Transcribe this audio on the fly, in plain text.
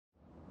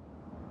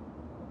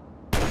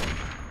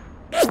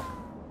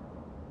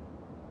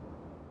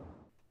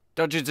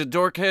Dungeons &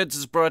 Dorkheads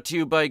is brought to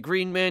you by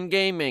Green Man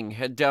Gaming.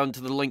 Head down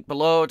to the link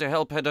below to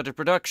help Headhunter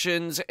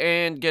Productions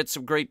and get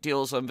some great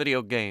deals on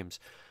video games.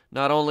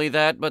 Not only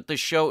that, but the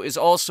show is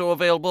also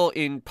available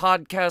in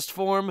podcast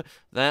form.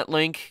 That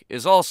link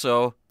is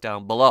also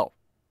down below.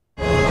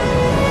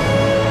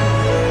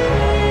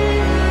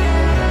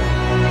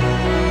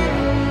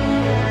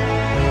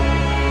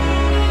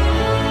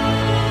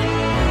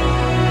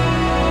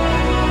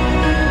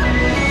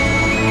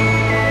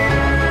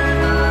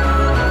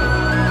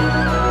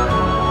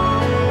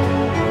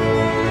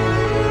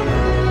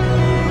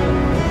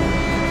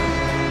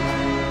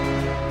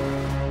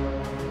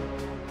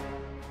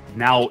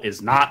 Now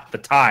is not the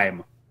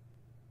time.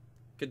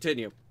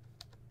 Continue.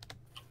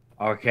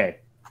 Okay,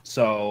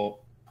 so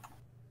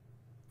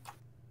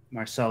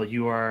Marcel,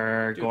 you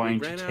are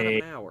going to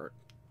take. Out an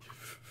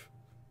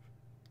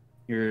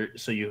hour.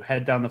 So you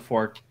head down the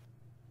fork,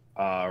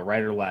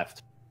 right or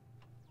left.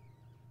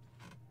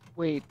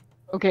 Wait.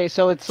 Okay,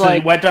 so it's so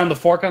like you went down the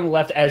fork on the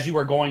left. As you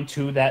were going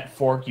to that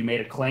fork, you made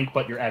a clink,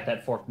 but you're at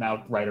that fork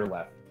now, right or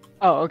left.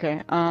 Oh,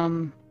 okay.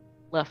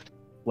 Left.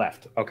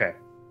 Left. Okay.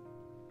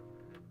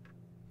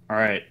 All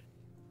right.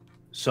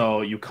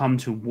 So you come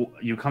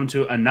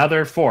to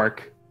another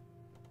fork.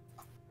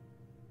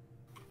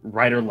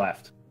 Right or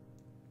left?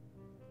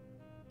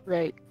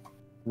 Right.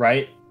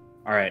 Right?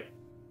 All right.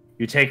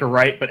 You take a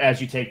right, but as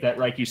you take that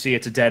right, you see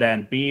it's a dead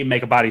end. B,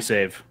 make a body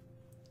save.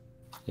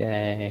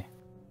 Yay.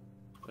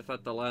 I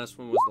thought the last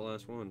one was the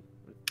last one.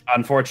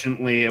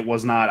 Unfortunately, it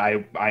was not.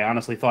 I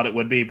honestly thought it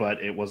would be,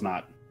 but it was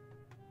not.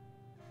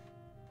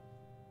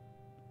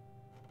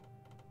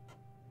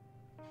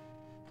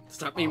 Does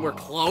that mean we're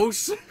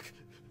close?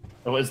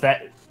 Was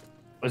that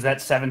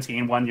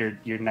 17 one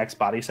your next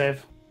body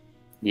save?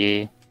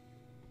 Yeah.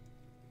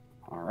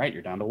 All right,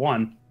 you're down to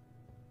 1.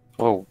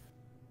 Whoa.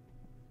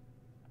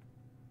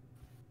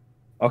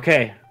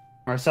 Okay,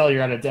 Marcel,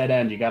 you're at a dead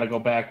end. You got to go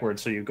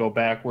backwards. So you go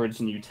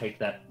backwards and you take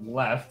that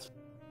left,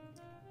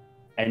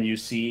 and you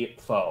see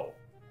foe.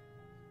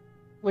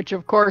 Which,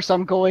 of course,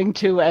 I'm going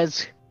to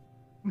as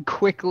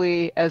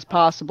quickly as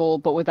possible,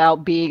 but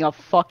without being a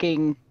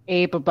fucking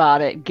ape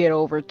about it, get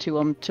over to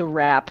him to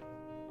wrap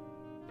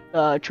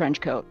the trench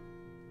coat.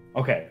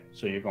 Okay,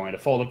 so you're going to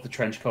fold up the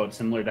trench coat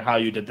similar to how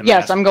you did the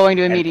Yes, mask, I'm going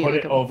to and immediately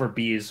put it over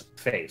B's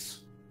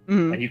face.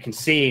 Mhm. And you can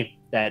see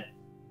that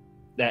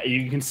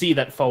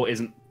foe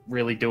isn't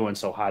really doing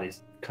so hot.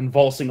 He's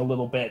convulsing a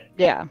little bit.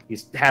 Yeah.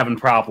 He's having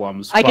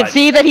problems. I can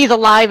see that he's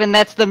alive, and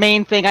that's the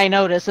main thing I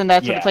notice, and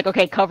that's Yeah. what it's like,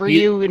 okay, cover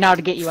you now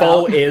to get you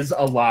Foe out. is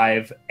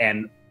alive,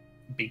 and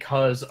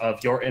because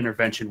of your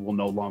intervention, will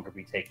no longer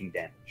be taking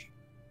damage.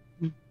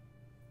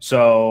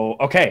 So,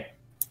 okay.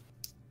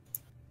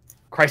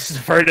 Crisis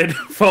averted.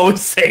 Foe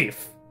is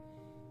safe.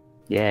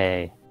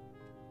 Yay.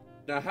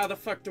 Now, how the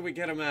fuck do we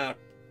get him out?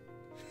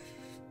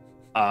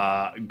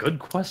 Good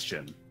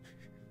question.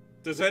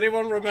 Does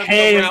anyone remember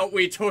Hey. the route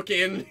we took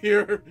in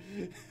here?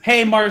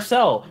 Hey,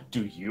 Marcel,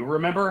 do you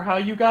remember how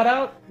you got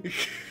out?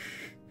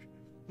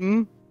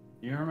 Hmm?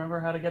 You remember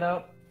how to get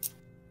out?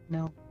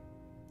 No.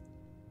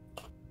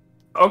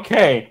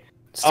 Okay.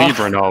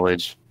 Zebra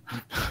knowledge.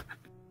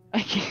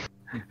 I can't.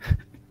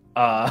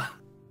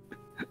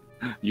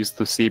 Use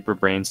the zebra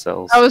brain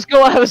cells. I was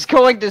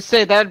going to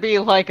say that'd be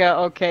like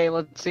okay,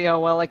 let's see how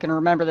well I can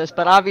remember this,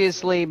 but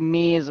obviously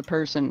me as a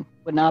person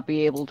would not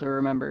be able to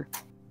remember.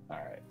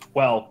 Alright.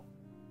 Well,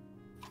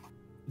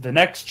 the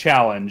next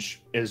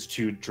challenge is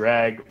to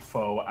drag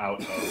foe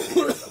out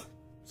of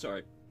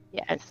Sorry.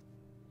 Yes.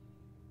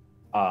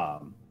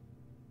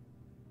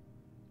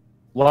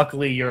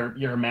 Luckily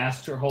your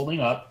masks are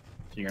holding up,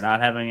 so you're not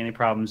having any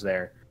problems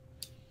there.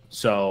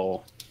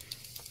 So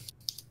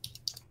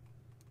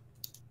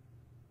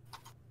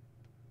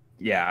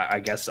yeah, I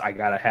guess I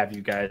gotta have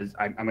you guys.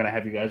 I'm gonna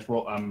have you guys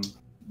roll.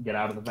 Get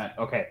out of the vent.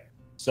 Okay,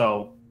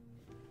 so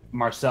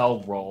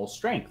Marcel, roll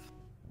strength.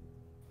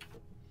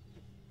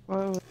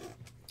 Whoa.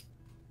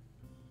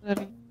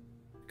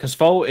 Because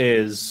foe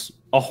is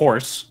a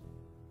horse,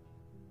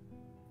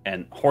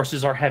 and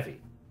horses are heavy.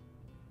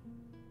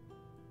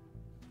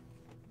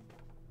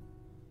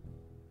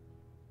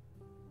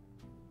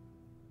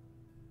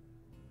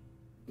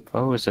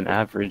 Foe is an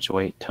average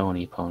weight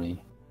Tony pony.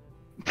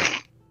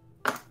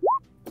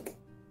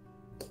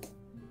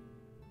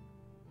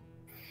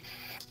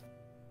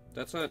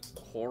 That's not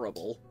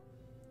horrible.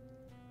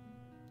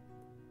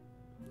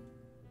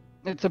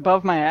 It's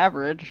above my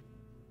average.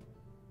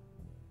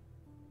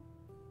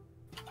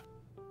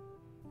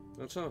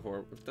 That's not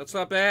horrible. That's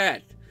not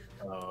bad.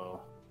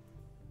 Oh.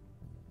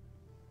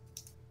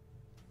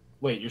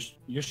 Wait,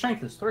 your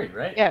strength is 3,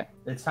 right? Yeah.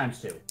 It's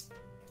times 2.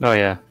 Oh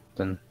yeah,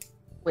 then.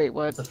 Wait,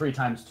 what? It's a 3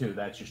 times 2.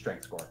 That's your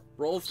strength score.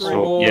 Roll 3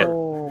 So, more. yeah.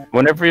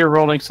 Whenever you're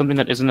rolling something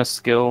that isn't a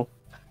skill,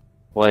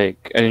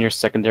 like in your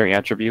secondary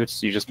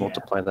attributes, you just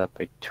multiply that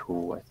by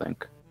 2, I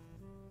think.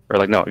 Or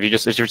like no, if you're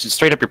just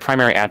straight up your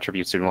primary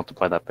attributes, you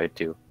multiply that by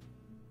 2.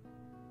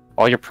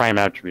 All your prime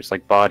attributes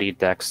like body,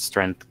 dex,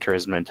 strength,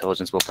 charisma,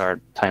 intelligence, willpower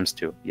times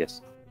 2.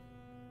 Yes.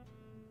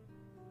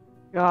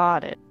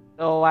 Got it.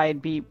 So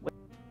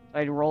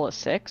I'd roll a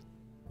 6.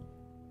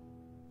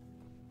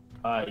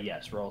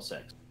 Yes, roll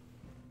 6.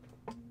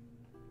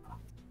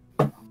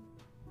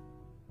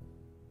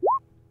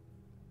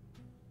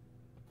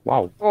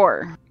 Wow.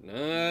 4.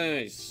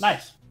 Nice.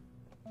 Nice.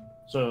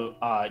 So,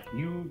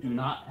 you do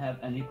not have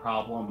any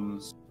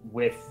problems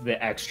with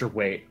the extra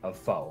weight of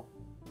foe.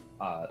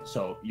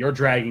 So you're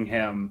dragging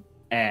him,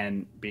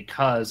 and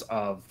because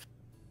of...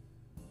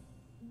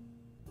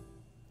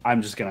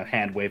 I'm just gonna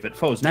hand wave it.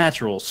 Foe's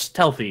natural,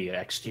 stealthy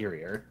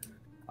exterior.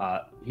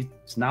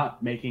 He's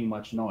not making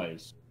much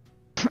noise.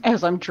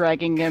 As I'm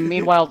dragging him,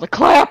 meanwhile, the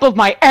clap of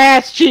my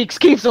ass cheeks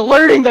keeps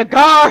alerting the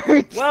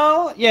guards!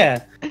 Well,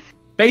 yeah.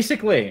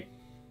 Basically.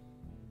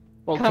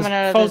 Well, Coming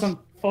out of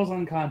Foe's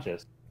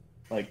unconscious.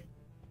 Like,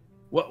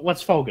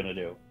 what's Foe gonna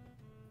do?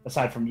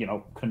 Aside from,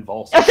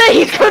 convulsing. I say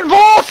he's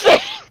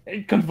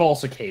convulsing!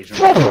 Convulse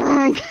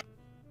occasionally.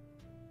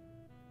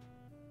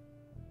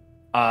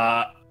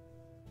 I'm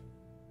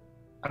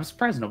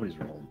surprised nobody's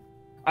rolled.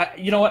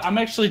 You know what? I'm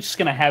actually just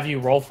gonna have you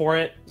roll for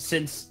it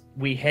since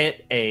we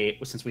hit a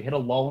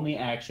lull in the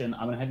action.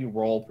 I'm gonna have you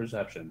roll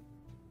perception.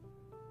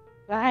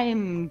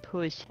 I'm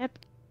perception.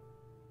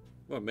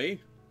 What,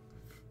 me?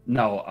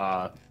 No,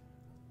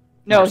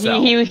 No,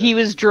 Marcel. he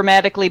was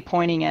dramatically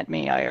pointing at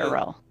me,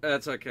 IRL.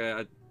 That's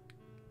okay.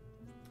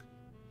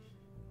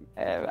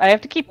 I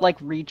have to keep, like,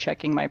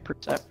 rechecking my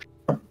perception.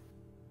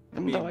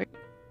 Even Me- though I...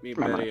 Me and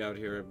Betty out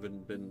here have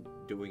been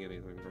doing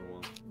anything for a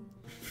while.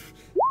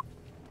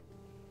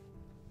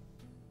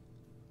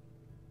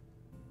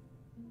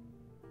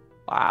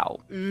 Wow.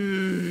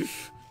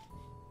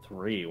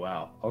 3.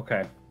 Wow.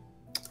 Okay.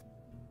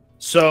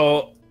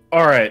 So,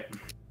 all right.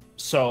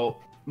 So,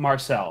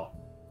 Marcel,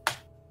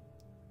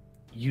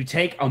 you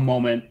take a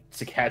moment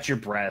to catch your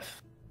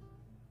breath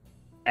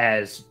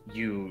as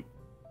you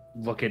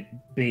look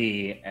at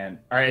B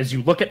or as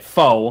you look at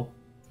Foe.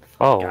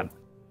 Oh. God.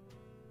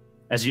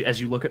 As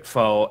you look at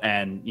Foe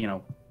and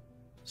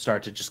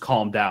start to just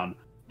calm down.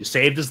 You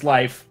saved his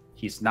life.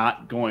 He's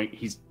not going.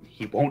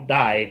 He won't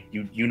die.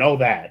 You know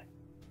that.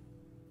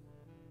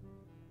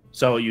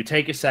 So you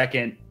take a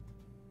second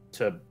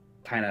to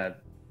kind of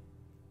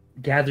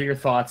gather your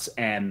thoughts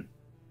and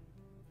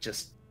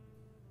just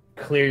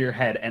clear your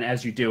head. And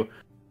as you do,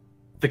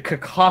 the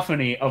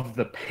cacophony of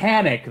the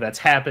panic that's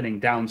happening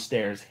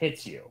downstairs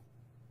hits you.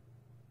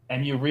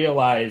 And you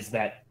realize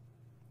that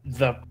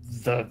the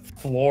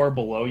floor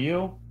below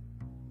you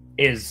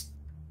is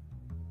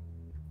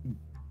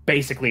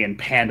basically in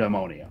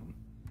pandemonium.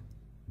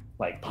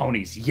 Like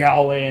ponies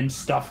yelling,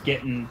 stuff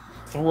getting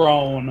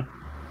thrown,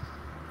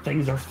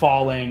 things are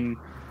falling.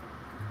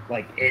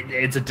 Like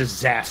it's a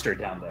disaster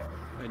down there.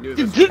 I knew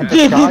this Did would you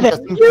happen. God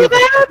doesn't hear give a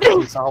that? shit.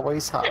 He's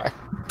always high.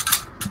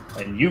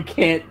 And you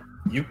can't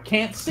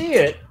see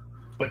it,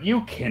 but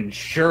you can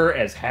sure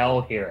as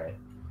hell hear it.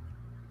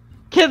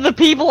 Can the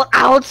people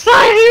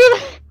outside hear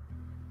that?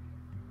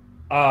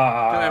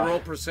 Can I roll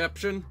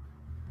perception?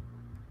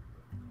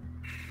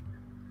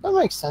 That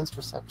makes sense,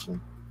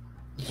 perception.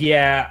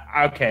 Yeah,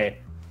 okay.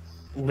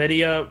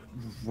 Lydia,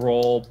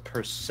 roll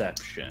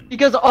perception.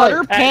 Because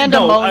utter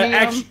pandemonium...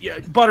 actually, yeah,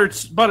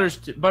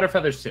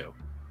 Butterfeathers too.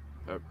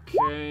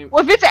 Okay.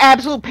 Well, if it's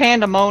absolute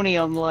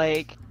pandemonium,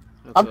 like...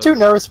 I'm too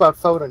nervous about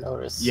photo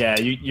notice. Yeah,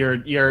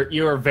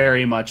 you're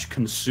very much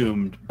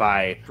consumed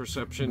by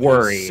Perception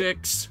worry. is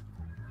 6.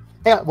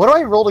 Hang on, what do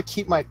I roll to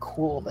keep my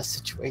cool in this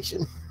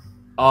situation?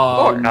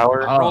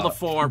 Roll the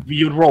 4.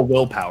 You'd roll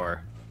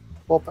willpower.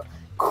 Well,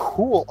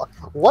 cool.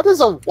 What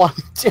does a 1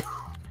 do?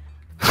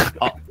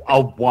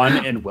 A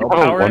 1 in Oh,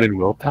 willpower. 1 in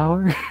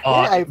willpower? Yeah,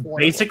 I have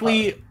 1 in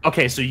basically,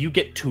 okay, so you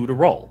get 2 to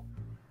roll.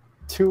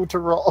 2 to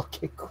roll.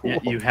 Okay, cool. Yeah,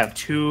 you have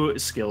 2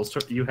 skills.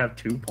 You have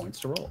 2 points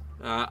to roll.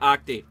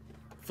 Octi.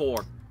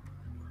 4.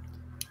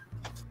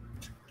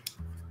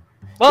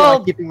 Well,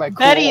 Am I keeping my cool?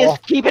 Betty is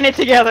keeping it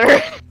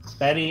together.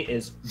 Betty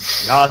is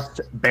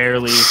just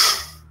barely,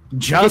 You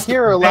just can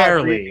hear a lot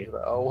barely. breathing,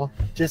 though.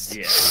 Just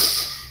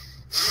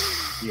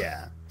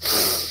Yeah.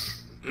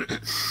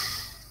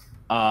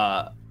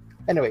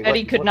 anyway.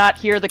 Betty could not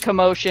hear the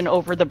commotion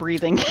over the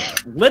breathing.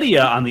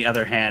 Lydia, on the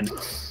other hand,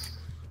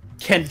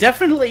 can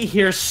definitely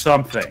hear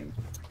something.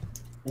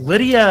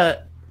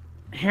 Lydia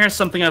hears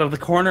something out of the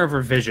corner of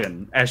her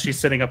vision as she's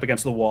sitting up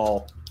against the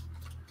wall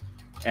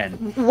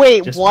and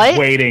Wait, just what?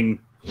 waiting.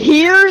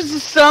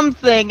 Here's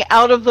something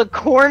out of the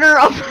corner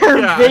of her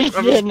Yeah,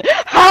 vision.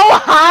 How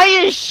high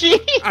is she?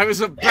 I was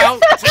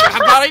about to...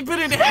 I've been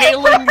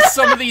inhaling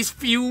some of these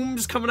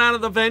fumes coming out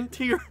of the vent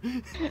here.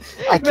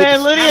 I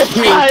Man, Lydia's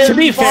I mean, high to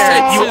be as fair,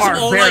 balls. you This is are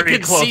all I very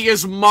can close. see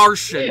is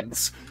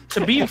Martians.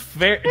 To be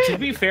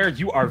fair,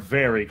 you are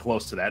very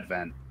close to that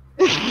vent.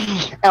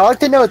 I like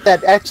to note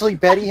that actually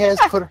Betty has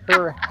put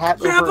her hat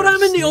over Yeah, but her I'm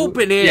in the snoot.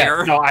 open air.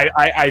 Yeah, no,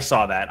 I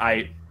saw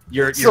that.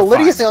 You're So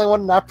Lydia's fine. the only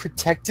one not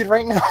protected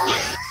right now.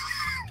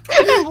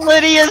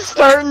 Lydia's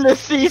starting to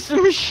see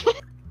some shit.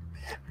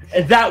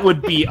 That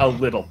would be a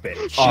little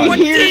bit. She What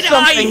hears did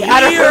I something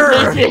out of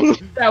her hear?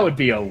 vision. That would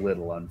be a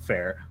little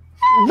unfair.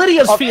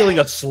 Lydia's feeling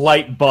a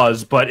slight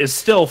buzz, but is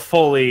still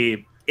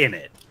fully in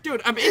it.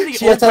 Dude, I'm in the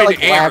She has to open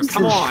like air. lapse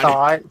Come in on.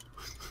 thought.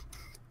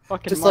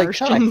 Fucking Just like,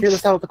 huh, I Martians. hear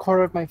this out of the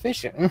corner of my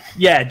vision.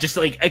 Yeah, just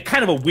like a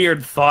kind of a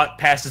weird thought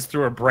passes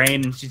through her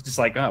brain, and she's just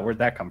like, "Oh, where'd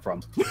that come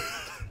from?"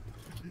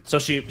 So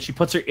she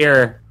puts her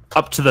ear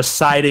up to the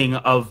siding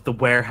of the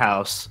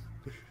warehouse,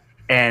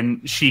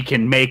 and she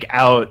can make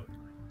out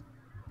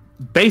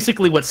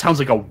basically what sounds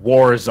like a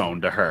war zone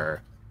to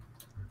her.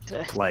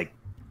 Like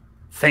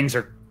things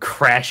are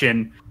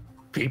crashing,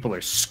 people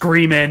are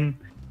screaming,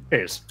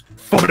 there's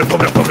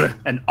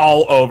and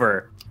all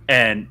over,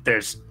 and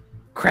there's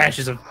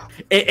crashes of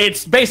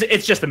it's basically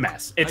it's just a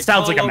mess. It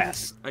sounds like a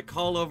mess. I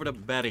call over to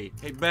Betty.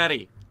 Hey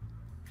Betty.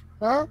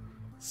 Huh?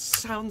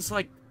 Sounds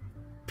like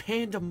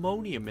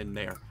pandemonium in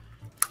there.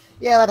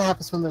 Yeah, that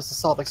happens when there's a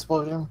salt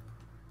explosion.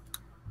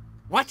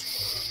 What?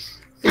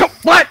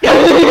 What?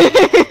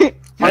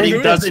 Betty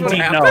Dude, does that's what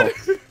indeed know.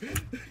 happened?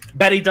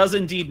 Betty does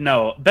indeed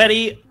know.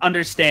 Betty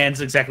understands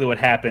exactly what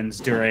happens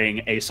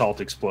during a salt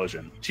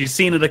explosion. She's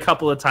seen it a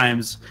couple of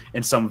times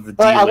in some of the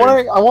But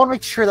dealers. I want to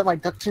make sure that my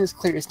deduction is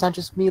clear. It's not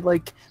just me,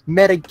 like,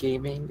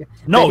 metagaming.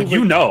 No, Betty you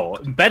would- know.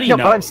 Betty No,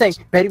 knows. but I'm saying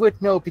Betty would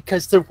know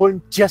because there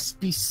wouldn't just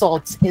be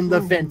salts in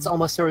the vents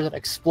unless there was an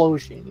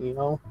explosion, you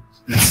know?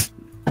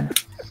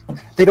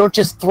 They don't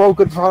just throw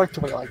good product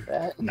away like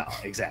that. No,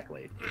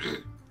 exactly.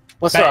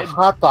 Well, sort of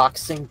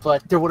hotboxing,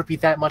 but there wouldn't be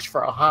that much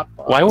for a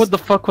hotbox. Why would the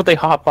fuck would they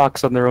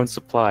hotbox on their own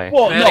supply?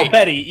 Well, Betty. no,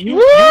 Betty,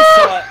 you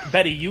saw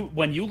Betty.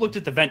 When you looked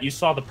at the vent, you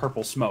saw the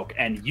purple smoke,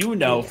 and you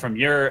know from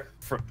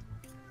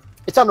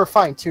It's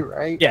unrefined too,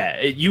 right?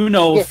 you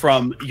know Yeah.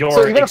 from your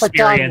So even if a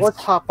guy experience. was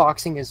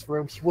hotboxing his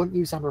room, he wouldn't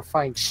use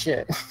unrefined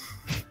shit.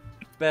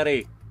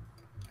 Betty.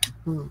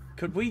 Hmm.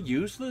 Could we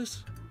use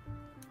this?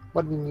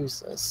 What do we use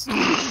this?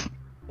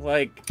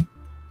 Like,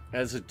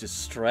 as a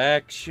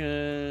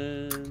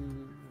distraction?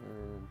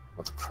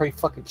 Well, it's pretty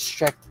fucking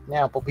distracted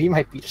now, but we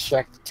might be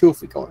distracted too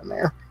if we go in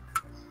there.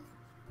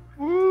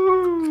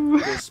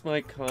 This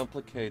might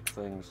complicate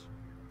things.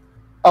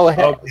 Oh, it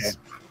has.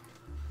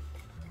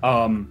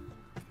 Okay.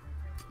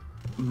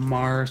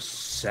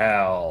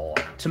 Marcel,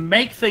 to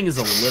make things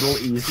a little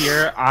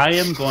easier, I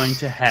am going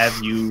to have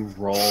you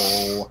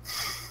roll.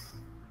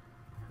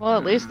 Well,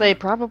 at least they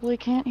probably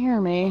can't hear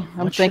me.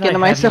 I'm What should thinking to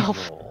I have you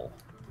myself. roll?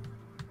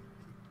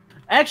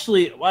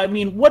 Actually, I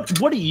mean, what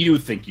do you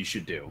think you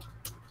should do?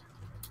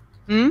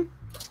 Hmm?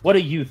 What do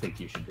you think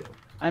you should do?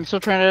 I'm still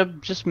trying to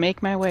just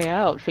make my way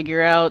out,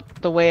 figure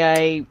out the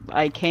way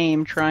I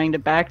came, trying to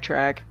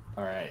backtrack.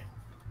 All right,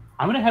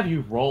 I'm gonna have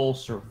you roll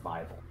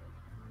survival.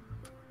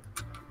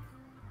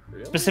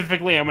 Really?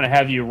 Specifically, I'm gonna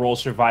have you roll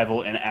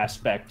survival in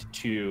aspect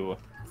to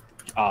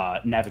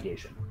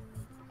navigation.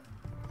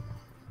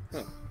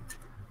 Huh.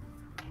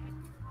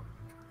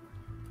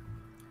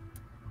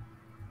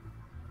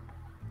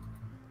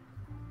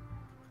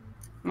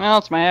 Well,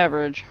 it's my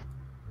average.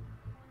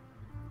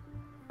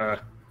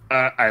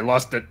 I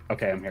lost it.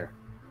 Okay, I'm here.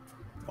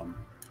 One,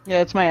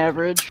 Yeah, it's my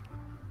average.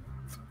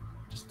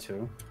 just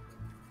two.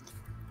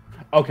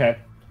 Okay,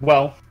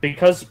 well,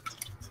 because...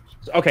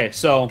 Okay,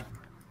 so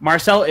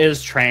Marcel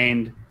is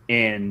trained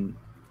in...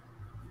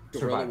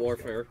 Guerrilla survival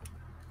warfare.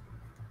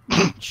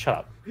 Shut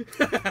up.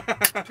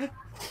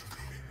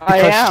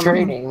 I Because am.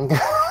 training.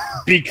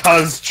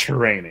 Because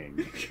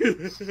training.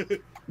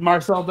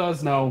 Marcel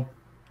does know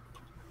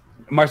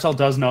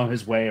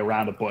his way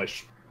around a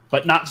bush,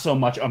 but not so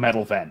much a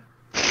metal vent.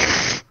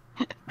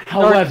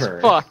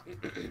 However, Dark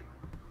as fuck.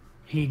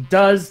 he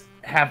does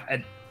have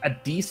a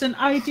decent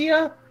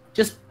idea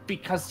just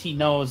because he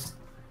knows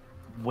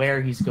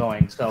where he's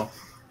going. So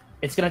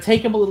it's going to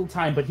take him a little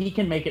time, but he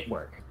can make it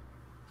work.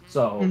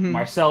 So,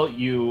 Marcel,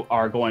 you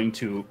are going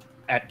to,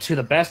 to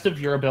the best of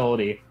your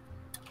ability,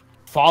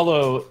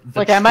 follow the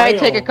Like, I might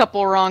take a trail.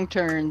 couple wrong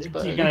turns,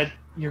 but...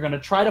 You're gonna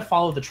try to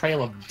follow the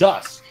trail of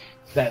dust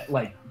that,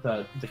 like,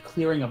 the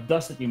clearing of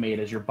dust that you made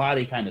as your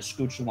body kind of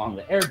scooched along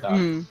the air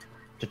duct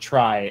to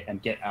try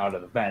and get out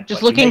of the vent. Just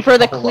But you looking make for a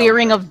the couple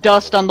clearing wrong of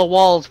dust on the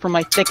walls from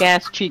my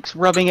thick-ass cheeks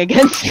rubbing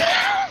against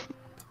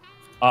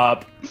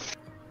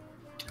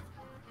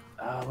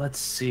let's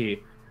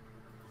see.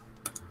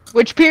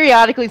 Which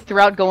periodically,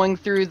 throughout going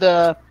through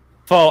the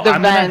Fo, The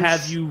I'm vents. gonna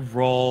have you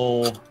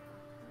roll.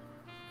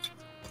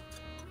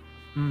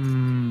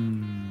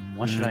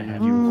 What should I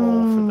have you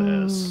roll for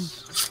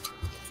this?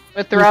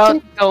 But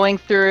throughout going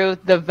through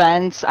the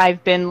vents,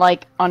 I've been,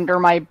 like, under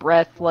my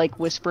breath, like,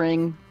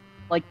 whispering,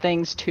 like,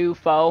 things to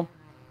Foe.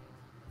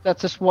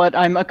 That's just what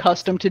I'm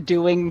accustomed to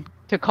doing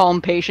to calm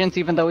patience,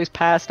 even though he's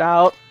passed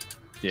out.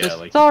 Yeah, Just-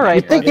 like it's all right,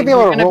 You'd think buddy. you'd be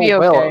able You're to gonna roll be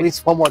well okay. at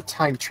least one more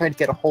time, trying to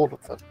get a hold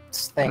of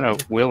this I thing. don't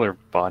know, will or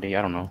body,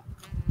 I don't know.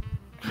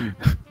 Like,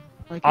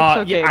 it's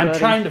okay, yeah, I'm buddy.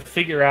 trying to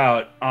figure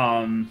out.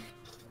 Not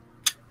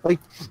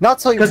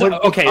so you 'Cause,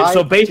 wouldn't okay, be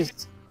so tied, basi-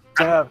 just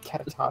get out of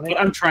catatonic. What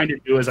I'm trying to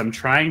do is I'm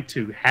trying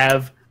to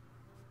have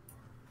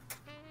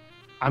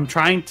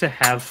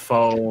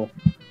Foe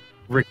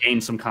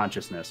regain some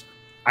consciousness.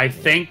 I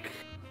think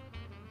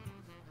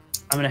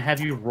I'm gonna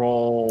have you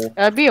roll.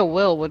 That'd be a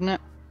will, wouldn't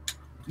it?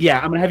 Yeah,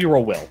 I'm gonna have you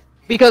roll will.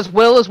 Because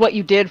will is what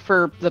you did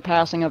for the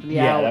passing of the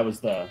Yeah, owl. that was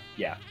the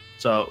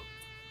So,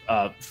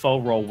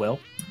 Foe roll will.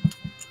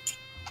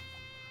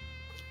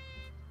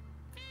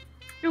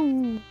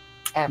 Ooh.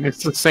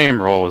 It's the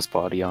same roll as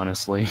body,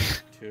 honestly.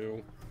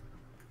 2.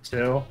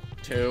 2.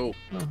 2.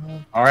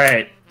 All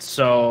right.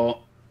 So.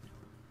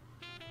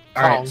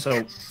 All right.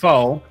 So,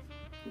 Foe.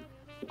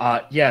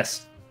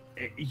 Yes,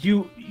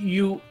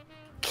 you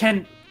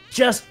can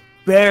just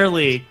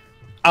barely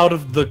out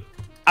of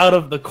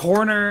the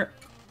corner.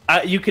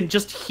 You can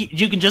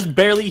just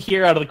barely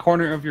hear out of the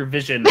corner of your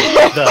vision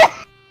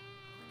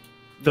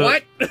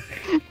What?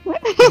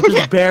 You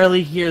just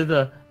barely hear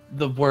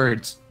the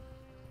words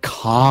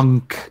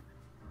conk.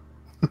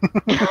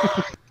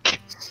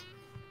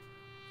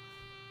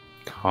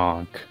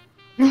 Conk.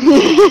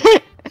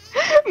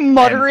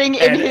 Muttering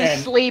in and-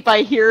 his sleep,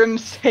 I hear him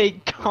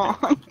say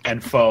 "conk,"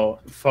 And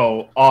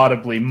Foe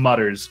audibly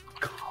mutters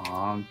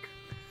conk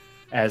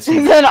as he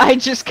and then I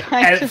just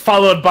kind and of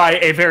followed by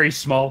a very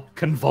small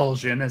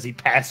convulsion as he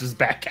passes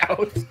back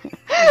out.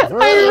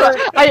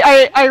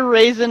 I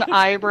raise an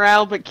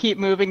eyebrow, but keep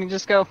moving and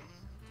just go.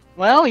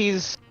 Well,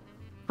 he's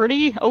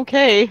pretty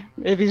okay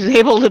if he's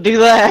able to do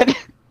that.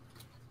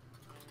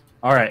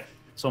 All right,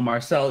 so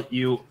Marcel,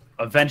 you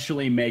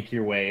eventually make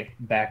your way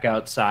back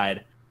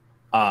outside.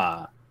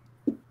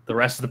 The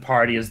rest of the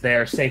party is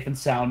there, safe and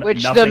sound.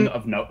 Nothing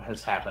of note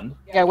has happened.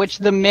 Yeah, which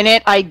the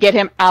minute I get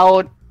him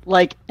out,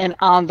 like, and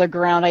on the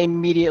ground, I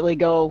immediately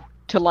go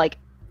to, like,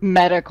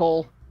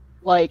 medical.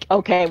 Like,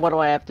 okay, what do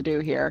I have to do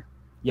here?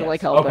 Yes. To,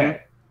 like, help him.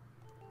 Okay.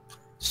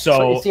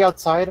 So is he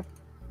outside?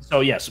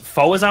 So yes,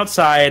 Foe is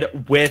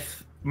outside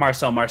with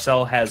Marcel.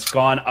 Marcel has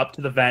gone up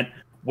to the vent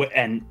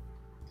and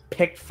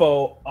picked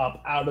Foe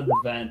up out of the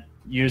vent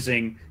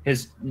using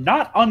his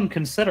not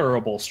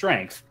unconsiderable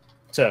strength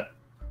to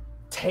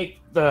take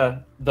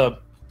the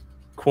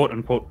quote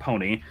unquote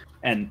pony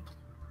and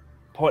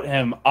put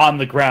him on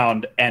the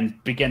ground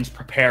and begins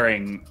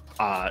preparing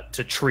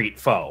to treat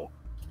Foe.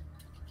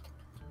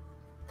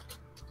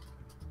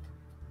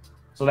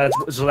 So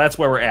that's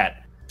where we're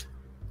at.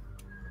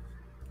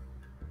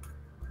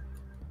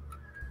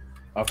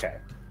 Okay.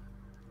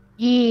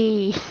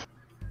 Yee.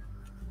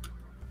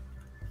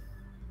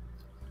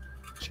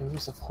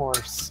 James, of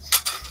course.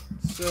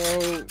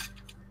 So,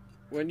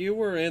 when you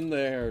were in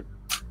there,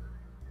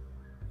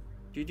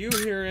 did you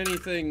hear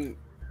anything?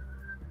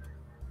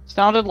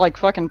 Sounded like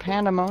fucking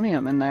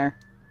pandemonium in there.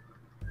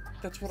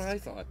 That's what I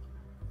thought.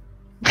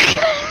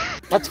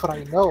 That's what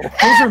I know.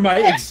 Those are my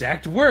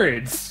exact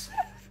words.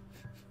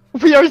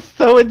 We are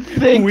so in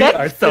sync. We That's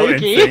are so in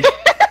spooky. sync.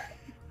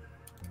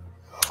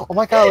 Oh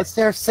my god, let's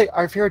say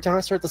our favorite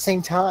dinosaur at the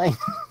same time.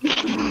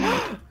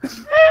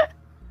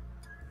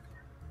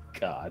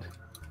 God.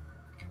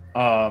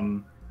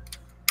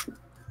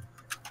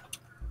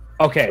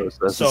 Okay,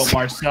 so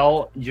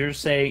Marcel, you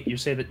say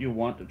that you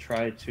want to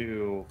try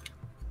to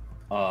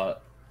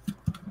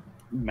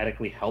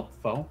medically help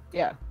Foe?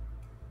 Yeah.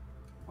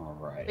 All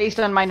right.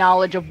 Based on my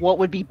knowledge of what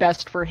would be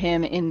best for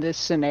him in this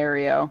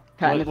scenario,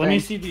 kind of Let thing. me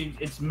see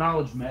it's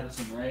knowledge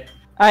medicine, right?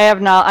 I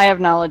have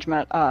knowledge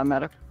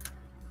medical.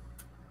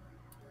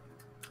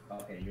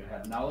 Okay, you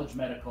have knowledge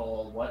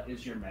medical. What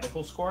is your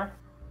medical score?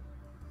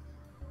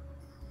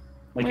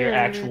 Like your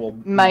actual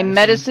My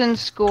medicine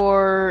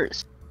score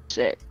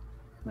 6.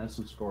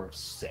 Medicine score of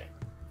 6.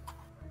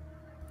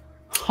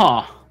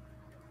 Huh.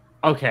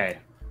 Okay.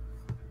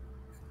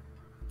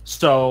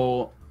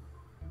 So.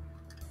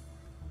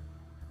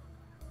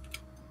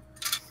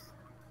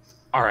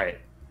 Alright.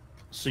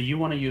 So you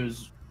want to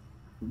use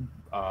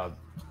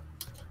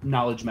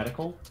knowledge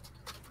medical?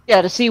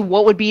 Yeah, to see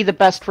what would be the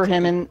best for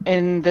him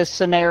in this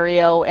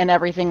scenario and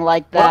everything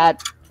like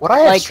that. What I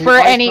have Like for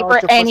streetwise any knowledge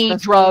of what's best for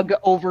drug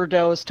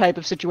overdose type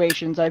of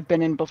situations I've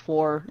been in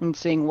before, and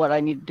seeing what I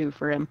need to do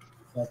for him.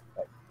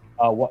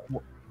 What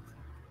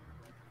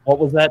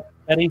was that,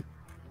 Eddie?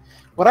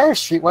 What I have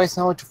streetwise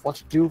knowledge of what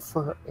to do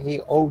for a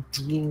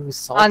ODing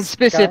salt On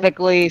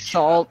specifically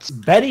salts.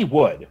 Betty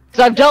would.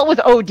 So I've dealt with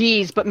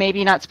ODs, but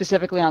maybe not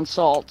specifically on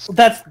salts.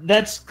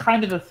 That's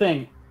kind of the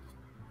thing.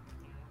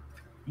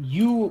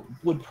 You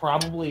would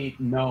probably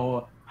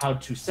know how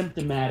to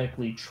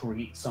symptomatically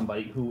treat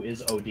somebody who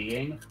is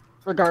ODing.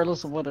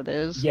 Regardless of what it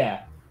is.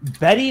 Yeah.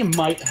 Betty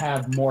might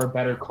have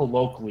better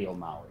colloquial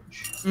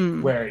knowledge,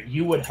 where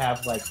you would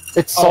have like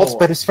It's salts,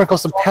 but sprinkle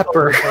some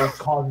pepper.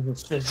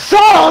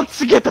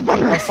 Salts! Get the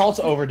pepper! A salt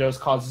overdose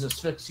causes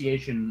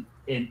asphyxiation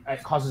and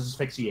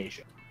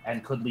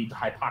could lead to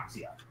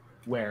hypoxia.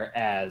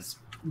 Whereas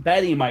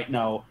Betty might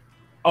know,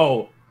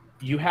 oh,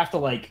 you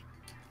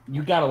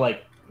gotta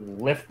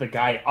lift the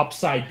guy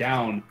upside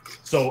down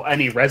so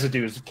any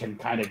residues can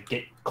kind of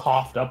get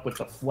coughed up with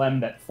the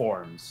phlegm that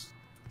forms.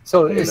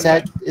 So is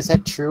that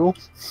true?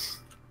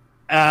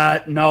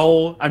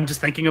 No, I'm just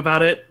thinking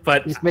about it,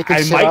 but He's making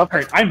I shit up.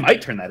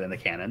 might turn that into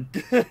canon.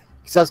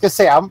 Because I was gonna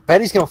say,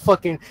 Betty's gonna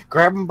fucking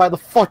grab him by the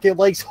fucking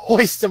legs,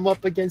 hoist him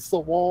up against the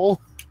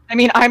wall. I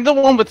mean, I'm the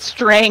one with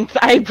strength.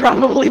 I'd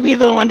probably be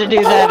the one to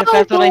do that if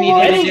that's what I need to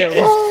Betty do.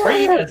 is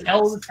free as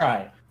hell to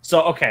try.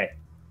 So okay,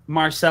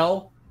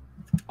 Marcel,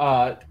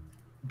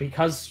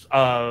 because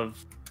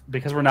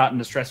we're not in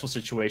a stressful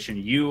situation,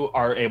 you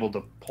are able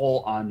to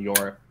pull on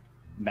your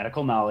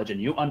medical knowledge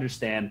and you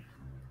understand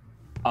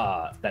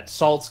that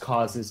salts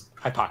causes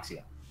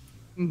hypoxia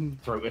Mhm.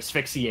 through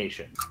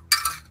asphyxiation.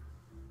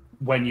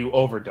 When you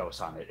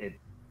overdose on it, it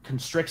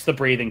constricts the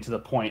breathing to the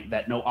point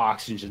that no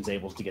oxygen is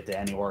able to get to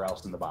anywhere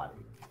else in the body.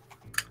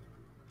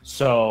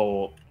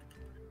 So,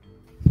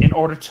 in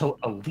order to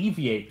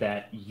alleviate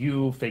that,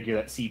 you figure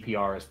that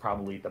CPR is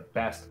probably the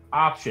best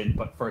option,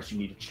 but first you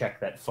need to check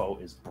that foe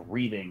is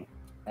breathing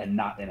and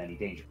not in any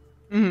danger.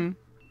 Mhm.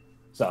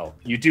 So,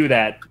 you do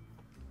that,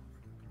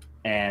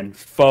 and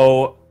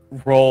foe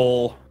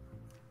roll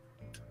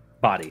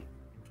body.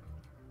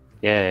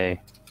 Yay.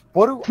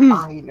 What do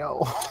I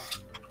know?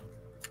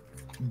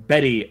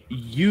 Betty,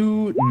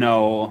 you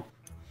know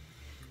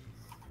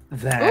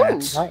that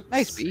Ooh,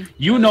 nice B.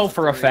 you know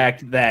for a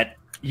fact that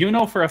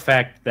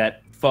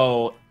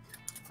foe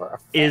For a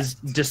fact. is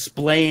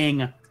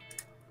displaying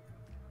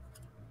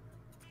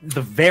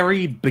the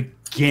very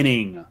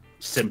beginning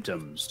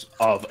symptoms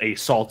of a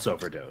salts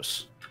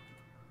overdose.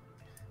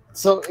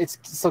 So it's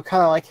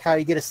kind of like how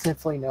you get a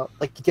sniffly note,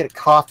 like you get a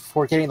cough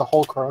before getting the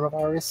whole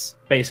coronavirus.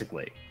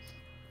 Basically,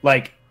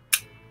 like,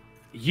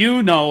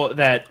 you know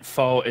that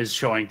foe is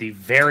showing the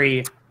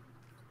very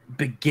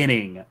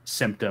beginning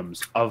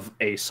symptoms of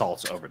a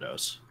salts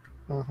overdose.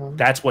 Mm-hmm.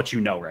 That's what you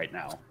know right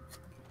now.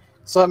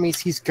 So that means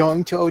he's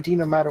going to OD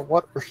no matter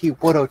what, or he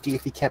would OD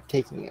if he kept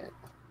taking it.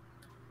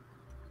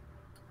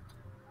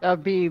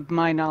 That'd be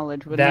my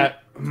knowledge, wouldn't it?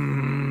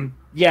 That,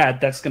 yeah,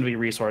 that's going to be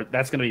resource.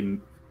 That's going to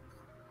be...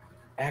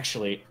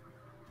 Actually,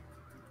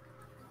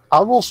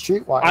 I'll roll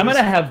streetwise. I'm going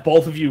to have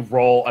both of you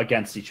roll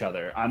against each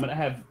other. I'm going to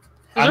have... Does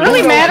I'm it really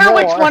gonna- matter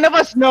which more. one of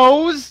us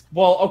knows?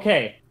 Well,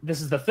 okay, this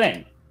is the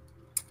thing.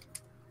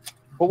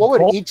 But what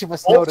would Both- each of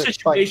us know Both to, like,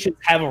 situations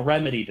have a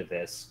remedy to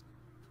this.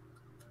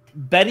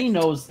 Betty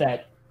knows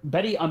that...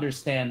 Betty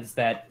understands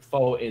that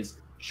foe is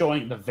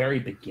showing the very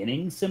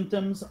beginning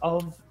symptoms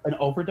of an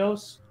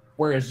overdose,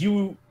 whereas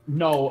you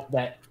know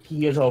that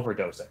he is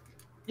overdosing.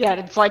 Yeah,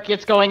 it's like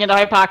it's going into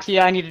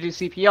hypoxia. I need to do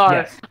CPR.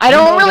 Yes. I You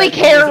know don't really that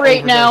he care is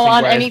right now overdosing,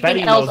 on whereas anything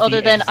Betty else knows other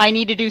the than ex- I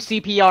need to do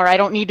CPR. I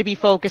don't need to be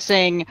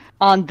focusing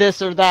on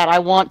this or that. I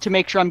want to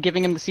make sure I'm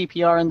giving him the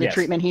CPR and the Yes.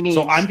 treatment he needs.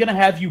 So I'm gonna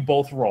have you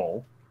both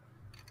roll.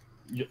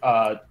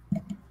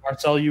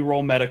 Marcel, you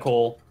roll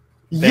medical.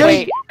 Yeah.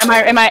 Wait,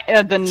 am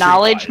I the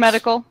knowledge Streetwise.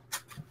 medical?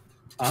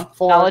 Huh?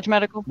 for Knowledge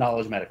medical?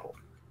 Knowledge medical.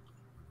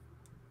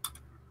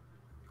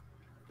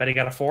 Betty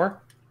got a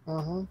 4.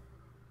 Mhm.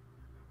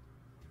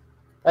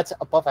 That's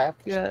above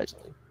average. Good.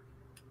 Actually.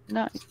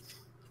 Nice.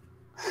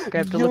 Okay,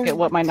 I have to look at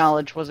what my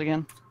knowledge was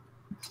again.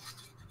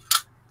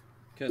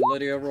 Can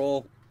Lydia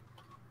roll?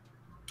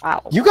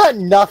 Wow. You got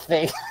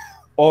nothing.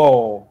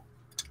 Oh.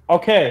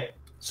 Okay.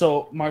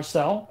 So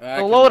Marcel. A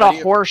Can load of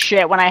Lydia- horse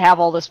shit when I have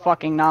all this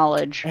fucking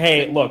knowledge.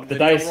 Hey, can look, the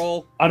Lydia dice.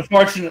 roll?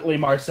 Unfortunately,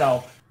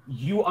 Marcel,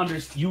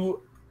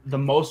 the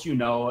most you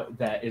know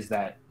that is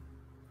that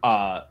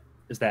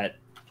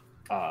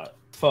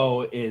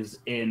foe is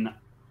in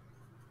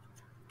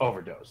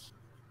overdose.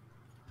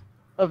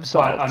 Of But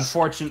salts.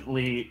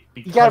 unfortunately,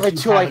 because gotta be you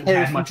too haven't lightheaded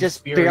had from much just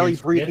experience barely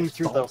with breathing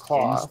through the salts in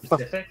cough.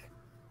 specific,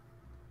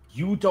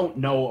 you don't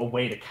know a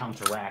way to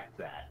counteract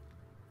that,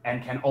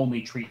 and can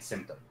only treat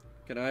symptoms.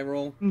 Can I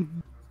roll?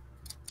 Mhm.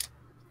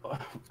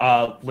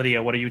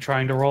 Lydia, what are you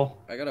trying to roll?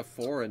 I got a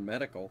 4 in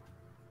medical.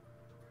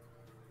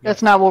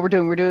 That's not what we're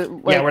doing. We're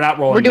doing. Yeah, we're not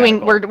rolling. We're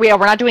doing. medical.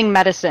 We're not doing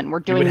medicine. We're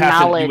You doing would have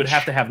knowledge. To, you would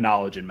have to have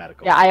knowledge in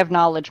medical. Yeah, I have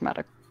knowledge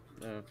medical.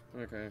 Oh,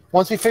 okay.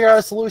 Once we figure out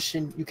a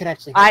solution, you can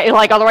actually.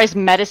 Otherwise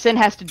medicine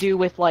has to do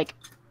with like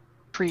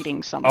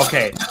treating something.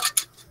 Okay.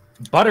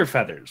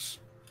 Butterfeathers.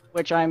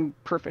 Which I'm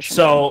proficient.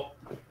 So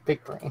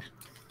Big brain.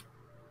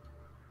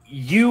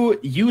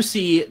 you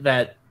see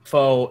that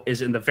foe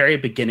is in the very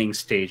beginning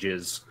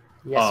stages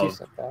Yes, you of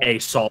said that. a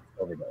salt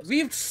overdose.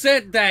 We've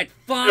said that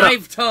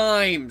 5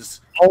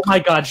 times! Oh my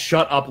god,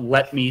 shut up,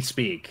 let me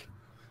speak.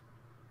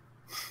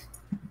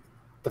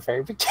 The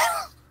very beginning.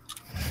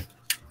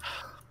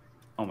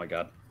 Oh my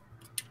god.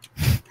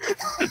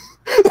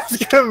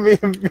 That's gonna be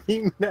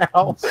a meme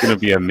now. It's gonna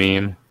be a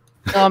meme.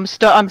 I'm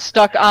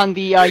stuck on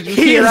the you He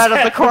hear is out of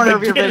the at corner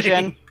of your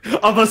beginning vision.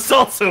 of a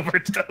salt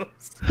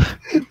overdose.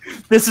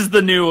 This is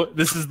the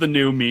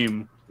new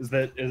meme. Did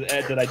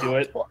I do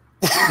it?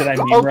 Did I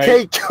meme Okay,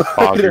 right? good.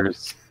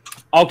 Poggers.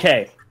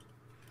 Okay,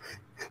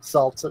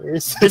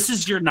 Salters. this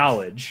is your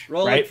knowledge,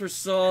 Rolling right? for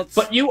salts.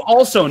 But you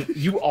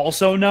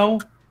also know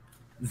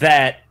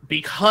that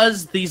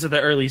because these are the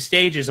early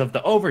stages of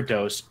the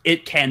overdose,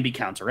 it can be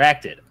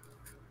counteracted.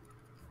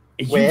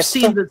 With?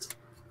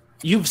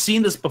 You've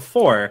seen this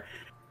before,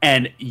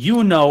 and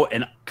you know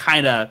an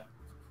kind of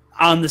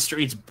on the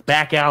streets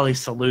back alley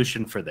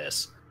solution for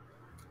this.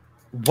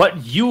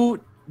 What you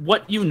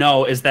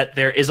know is that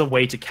there is a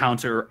way to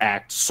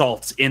counteract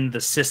salts in the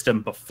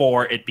system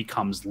before it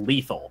becomes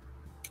lethal,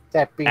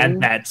 That being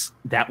and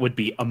that would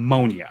be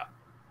ammonia.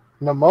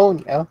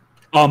 pneumonia.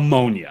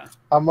 Ammonia.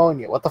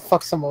 Ammonia. What the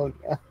fuck's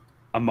ammonia?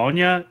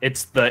 Ammonia,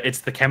 it's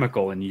the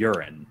chemical in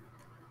urine.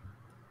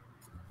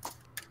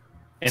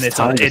 And it's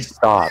time to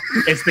stop.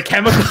 it's the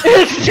chemical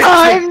It's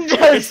time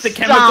to it's the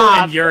chemical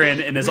stop. in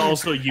urine and is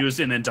also used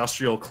in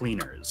industrial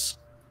cleaners.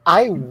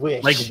 I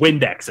wish like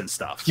Windex and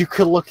stuff. you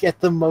could look at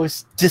the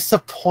most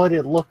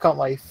disappointed look on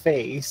my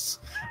face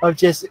of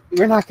just,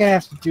 we're not gonna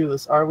have to do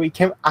this, are we?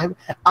 I'm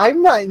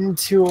not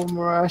into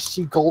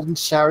Marashi golden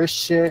shower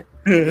shit.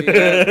 Can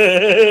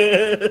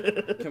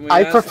we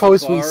I ask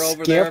propose the we bar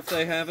over there skip. if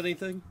they have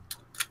anything?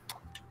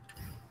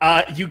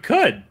 You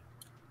could.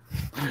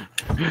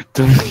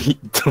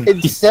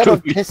 Instead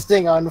of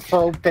pissing on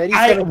foe, Betty's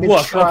gonna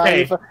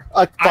contrive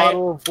a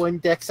bottle of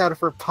Windex out of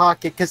her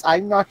pocket because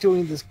I'm not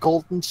doing this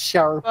golden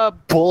shower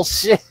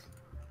bullshit.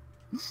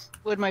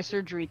 Would my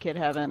surgery kit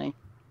have any?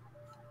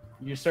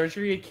 Your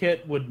surgery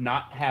kit would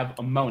not have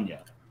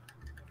ammonia.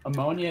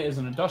 Ammonia is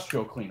an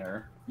industrial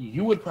cleaner.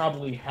 You would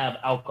probably have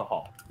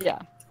alcohol. Yeah.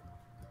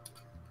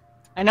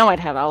 I know I'd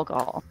have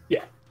alcohol.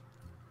 Yeah.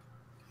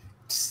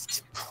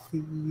 Just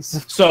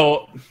please.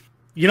 So,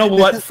 you know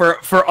what?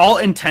 For all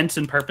intents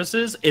and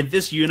purposes, in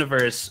this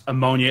universe,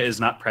 ammonia is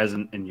not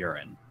present in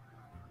urine.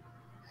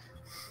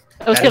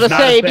 I was That gonna is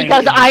not a say, thing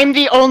because in- I'm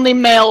the only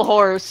male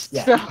horse.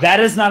 Yeah. So. That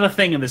is not a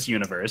thing in this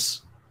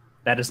universe.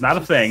 That is not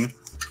a thing.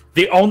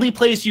 The only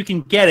place you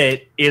can get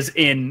it is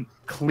in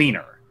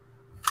cleaner.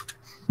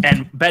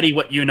 And Betty,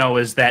 what you know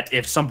is that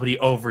if somebody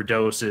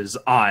overdoses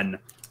on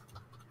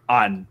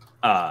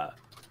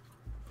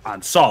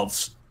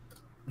salts,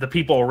 the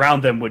people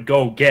around them would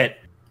go get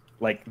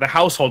like the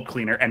household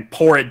cleaner and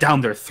pour it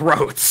down their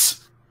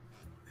throats,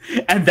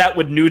 and that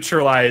would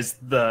neutralize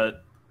the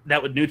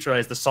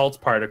salt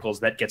particles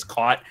that gets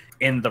caught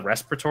in the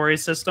respiratory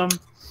system,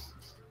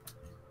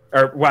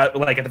 or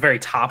like at the very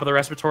top of the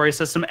respiratory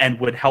system, and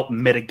would help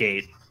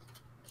mitigate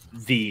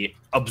the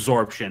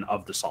absorption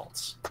of the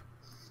salts.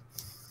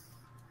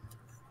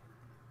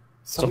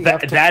 So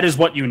that is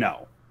what you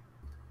know.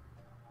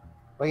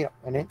 Wait a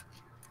minute.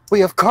 We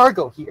have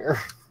cargo here.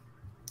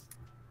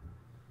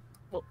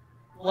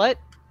 What?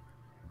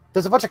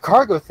 There's a bunch of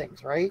cargo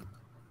things, right?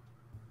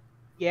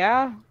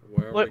 Yeah?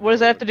 Where are What we does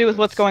that going have to do with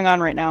what's this? going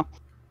on right now?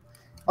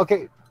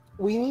 Okay,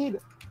 we need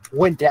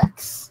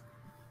Windex.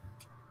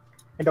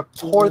 And to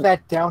pour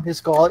that down his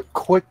gullet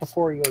quick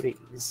before he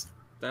ODs.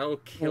 That'll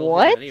kill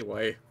What? him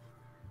anyway.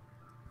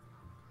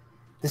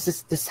 This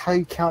is how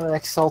you count an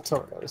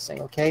Exceltor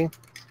dosing, okay?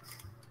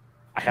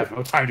 I have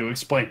no time to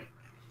explain.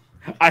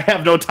 I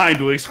have no time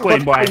to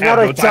explain why I I'm have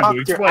not no a time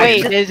to doctor.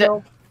 explain. Wait, is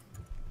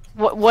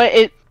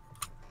it?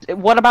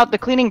 What about the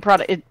cleaning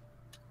product?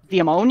 The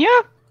ammonia?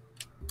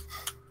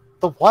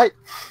 The what?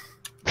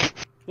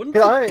 Wouldn't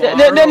I-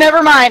 the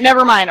bar-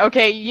 Never mind.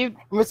 Okay, you. I'm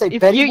gonna say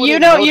If Betty you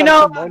wouldn't know that's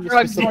about ammonia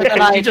drugs more specific.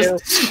 than I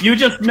you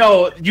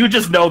do.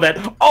 just know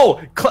that.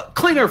 Oh,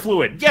 cleaner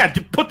fluid. Yeah,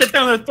 put that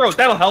down their throat.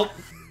 That'll help.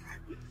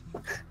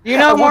 You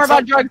know I more once about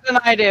had- drugs than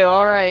I do.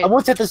 All right. I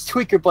once had this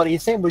tweaker buddy,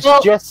 his name was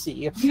Well,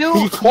 Jesse.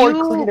 He poured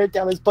you- cleaner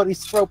down his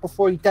buddy's throat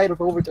before he died of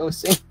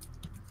overdosing.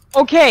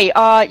 Okay,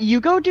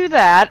 you go do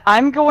that.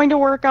 I'm going to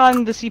work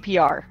on the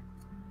CPR.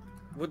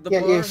 Would the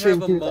Yeah, bar sure,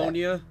 have do that.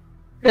 ammonia?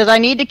 Because I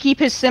need to keep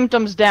his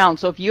symptoms down.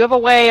 So if you have a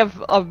way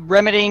of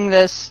remedying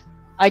this,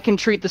 I can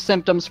treat the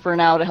symptoms for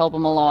now to help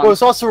him along. Well,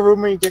 it's also a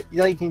rumor you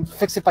can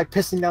fix it by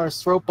pissing down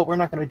his throat, but we're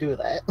not going to do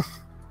that.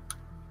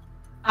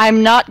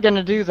 I'm not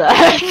gonna do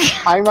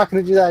that. I'm not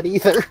going to do that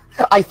either.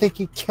 I think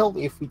he'd kill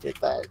me if we did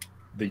that.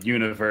 The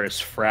universe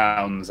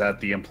frowns at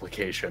the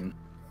implication.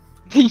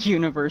 The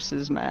universe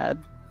is mad.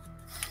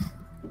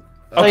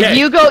 Okay. Like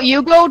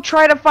you go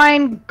try to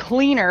find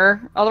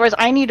cleaner. Otherwise,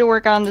 I need to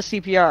work on the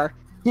CPR.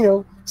 You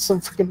know, some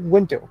freaking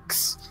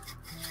windows.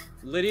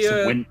 Lydia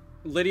So when-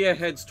 Lydia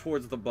heads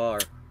towards the bar.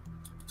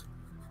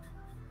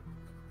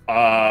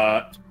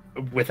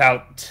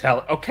 Without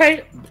tell.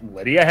 Okay,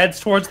 Lydia heads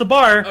towards the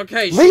bar.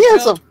 Okay,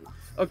 Lydia's a...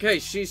 Okay,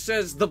 she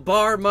says the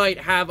bar might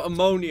have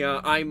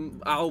ammonia.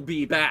 I'll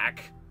be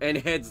back, and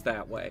heads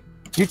that way.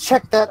 You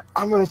check that,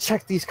 I'm going to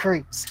check these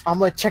crates. I'm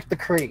going to check the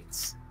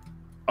crates.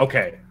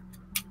 Okay.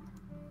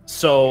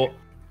 So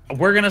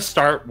we're gonna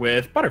start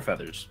with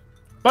Butterfeathers.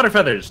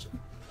 Butterfeathers.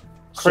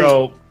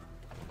 So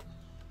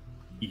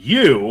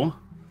you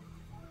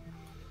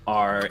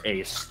are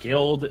a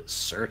skilled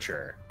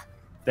searcher,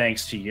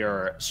 thanks to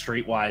your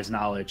streetwise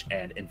knowledge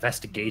and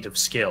investigative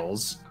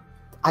skills.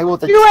 I will...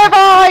 You have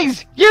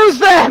eyes. Use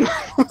them.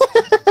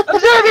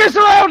 Observe your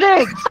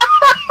surroundings.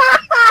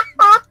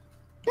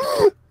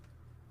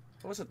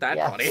 Wasn't that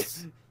Yes.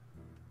 funny?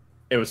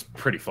 It was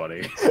pretty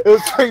funny. It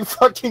was pretty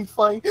fucking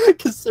funny,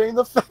 considering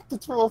the fact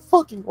it's from a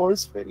fucking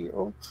horse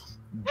video.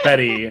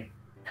 Betty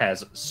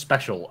has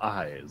special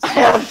eyes. I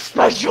have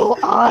special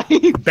eyes.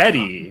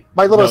 Betty,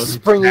 My little knows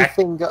springy exact-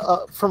 thing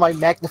for my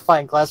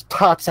magnifying glass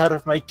pops out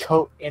of my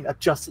coat and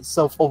adjusts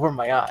itself over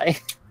my eye.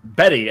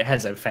 Betty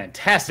has a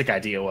fantastic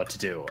idea what to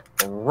do.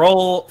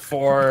 Roll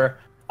for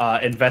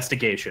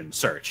investigation,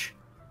 search.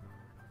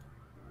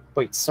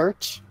 Wait,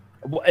 search?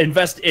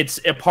 It's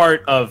a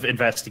part of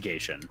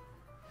investigation.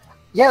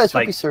 Yeah, that's what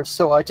Like- we search.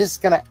 So I'm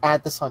just gonna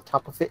add this on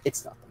top of it.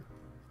 It's nothing.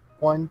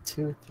 1,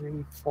 2,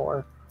 3,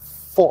 4,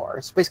 4.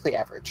 It's basically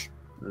average,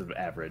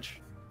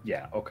 Average.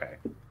 Yeah, okay.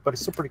 but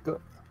it's still pretty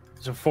good.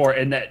 So 4,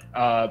 and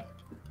that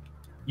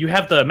you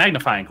have the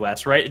magnifying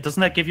glass, right? Doesn't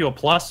that give you a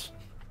plus?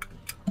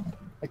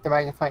 Like the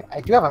magnifying,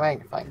 I do have a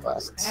magnifying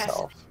glass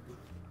itself.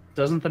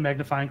 Doesn't the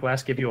magnifying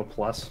glass give you a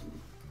plus?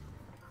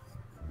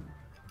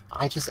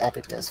 I just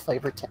added it as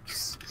flavor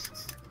text.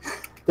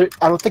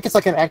 I don't think it's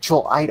like an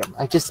actual item.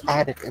 I just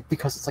added it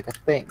because it's like a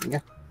thing.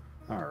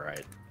 All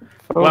right.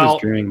 I was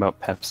dreaming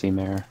about Pepsi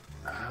Mare.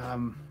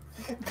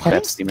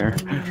 Pepsi Mare.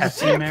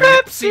 Pepsi Mare.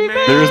 Pepsi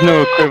Man! There is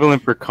no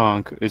equivalent for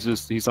Conk. It's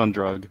just he's on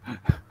drug.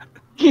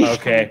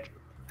 Okay.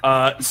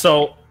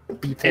 So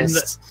Be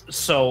pissed.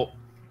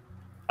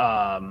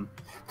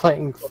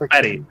 Playing for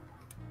Eddie,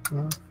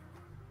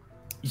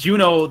 you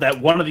know that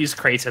one of these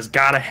crates has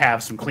got to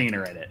have some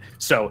cleaner in it.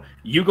 So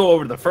you go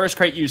over to the first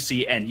crate you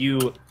see, and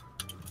you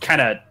kind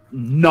of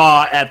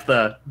gnaw at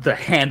the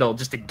handle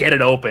just to get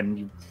it open.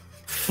 You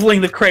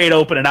fling the crate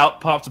open, and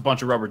out pops a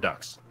bunch of rubber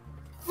ducks.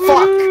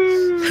 Fuck!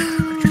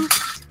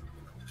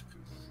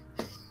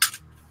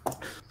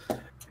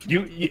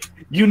 You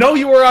know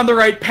you were on the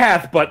right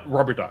path, but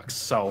rubber ducks.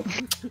 So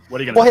what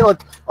are you gonna? Well,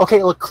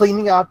 hey, look,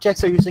 cleaning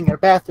objects are using in a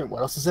bathroom.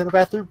 What else is in a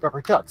bathroom?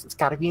 Rubber ducks. It's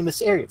got to be in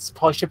this area. It's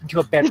probably shipping to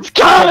a bed. It's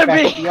gotta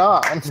be!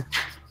 Beyond.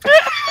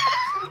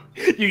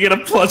 You get a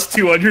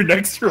 +2 on your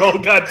next roll.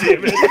 God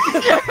damn it!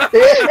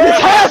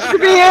 It has to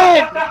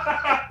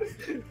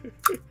be it!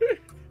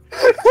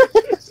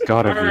 It's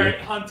gotta All right,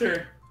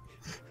 Hunter.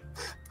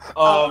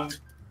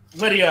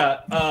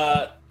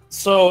 Lydia.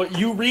 So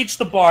you reach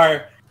the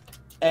bar,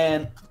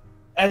 and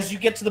as you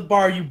get to the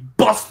bar, you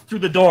bust through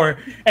the door,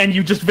 and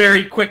you just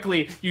very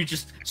quickly, you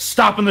just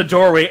stop in the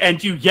doorway,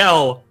 and you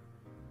yell.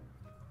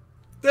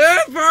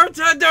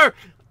 Bartender!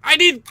 I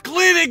need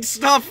cleaning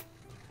stuff!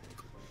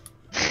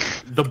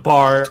 The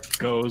bar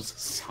goes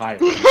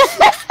silent.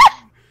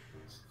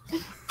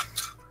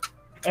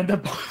 And the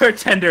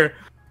bartender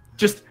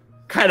just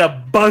kind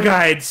of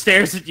bug-eyed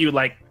stares at you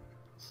like,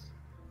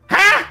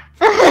 huh?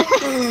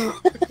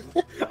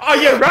 Are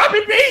you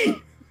robbing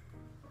me?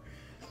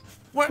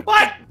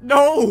 What?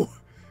 No!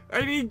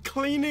 I need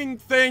cleaning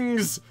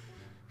things!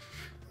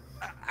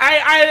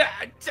 I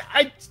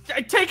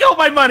take out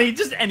my money,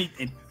 just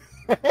anything.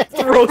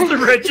 Throws the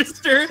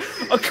register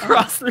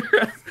across the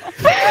rest.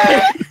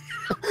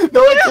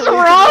 No, What is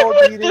wrong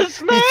with this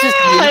He's just used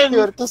to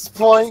it at this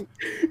point.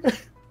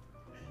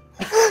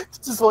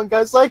 This one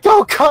guy's like,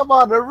 "Oh, come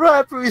on, the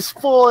wrapper is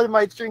full in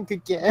my drink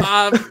again."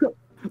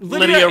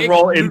 Lydia,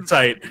 roll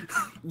insight.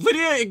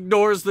 Lydia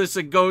ignores this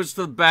and goes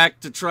to the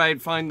back to try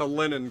and find the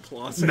linen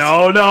closet.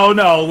 No.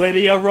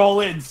 Lydia,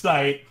 roll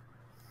insight.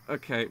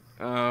 Okay,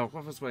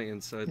 what was my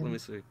insight? Let me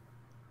see.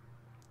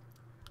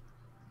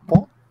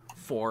 What?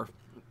 4.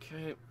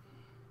 Okay.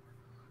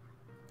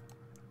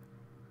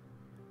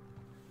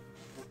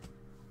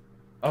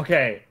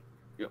 Okay.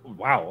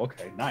 Wow,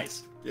 okay,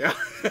 nice. Yeah.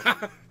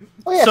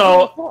 Oh, yeah,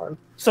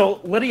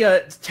 So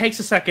Lydia takes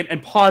a second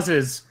and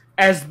pauses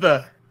as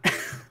the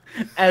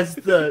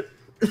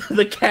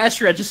the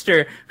cash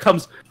register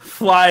comes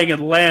flying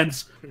and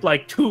lands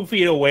like 2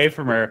 feet away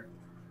from her.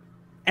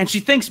 And she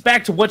thinks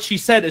back to what she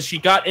said as she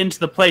got into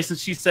the place, and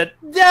she said,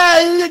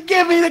 "Yeah,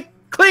 give me the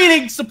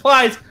cleaning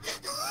supplies."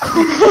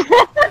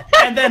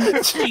 And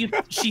then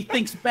she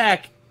thinks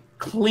back,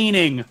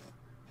 clean.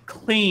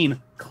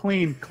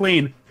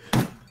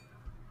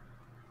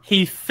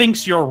 He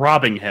thinks you're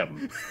robbing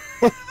him.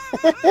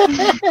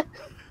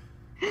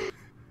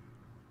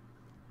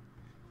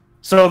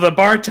 So the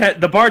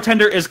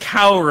bartender is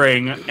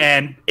cowering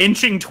and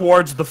inching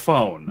towards the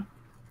phone.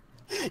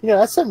 You know,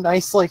 that's a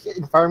nice, like,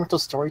 environmental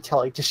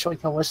storytelling, just showing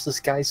how much this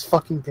guy's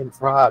fucking been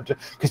robbed.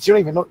 Because you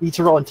don't even need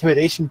to roll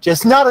intimidation,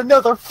 just not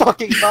another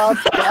fucking mob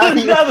guy.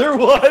 Another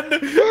one!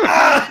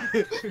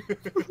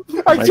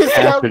 I just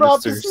got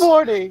robbed this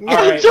morning!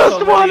 Right, I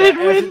just wanted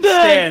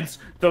Windex!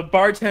 The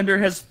bartender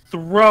has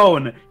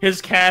thrown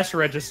his cash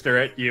register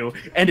at you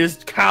and is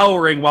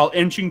cowering while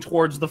inching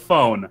towards the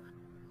phone.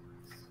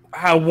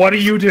 What do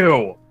you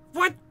do?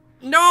 What?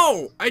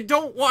 No! I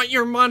don't want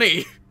your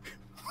money!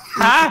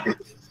 Huh?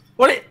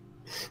 What?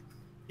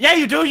 Yeah,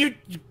 you do. You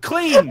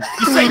clean.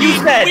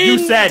 You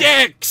said.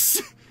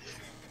 Windex!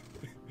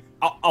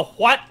 A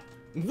what?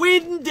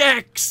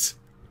 Windex!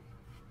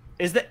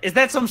 Is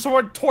that some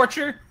sort of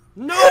torture?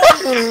 No!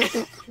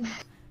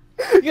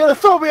 You gonna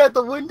throw me out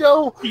the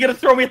window? You gonna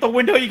throw me at the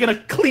window? You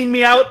gonna clean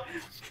me out?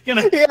 You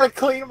gotta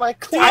clean my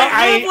clothes.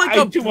 have like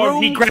a do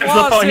broom he grabs the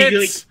phone.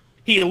 closet?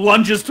 He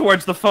lunges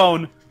towards the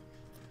phone.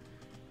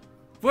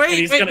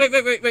 Wait.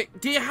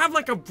 Do you have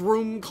like a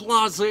broom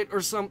closet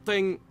or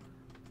something?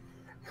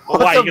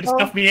 Why, you gonna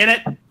stuff me in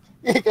it?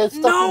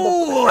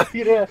 No!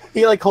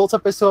 He like holds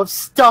up his sword,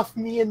 stuff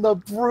me in the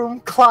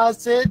broom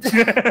closet.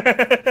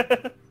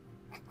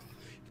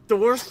 The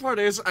worst part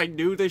is, I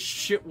knew this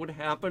shit would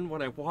happen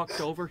when I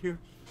walked over here.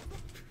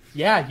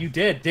 Yeah, you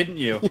did, didn't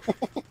you?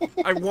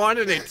 I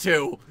wanted it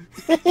to.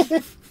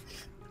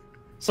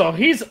 So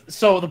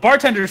the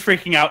bartender is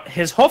freaking out.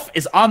 His hoof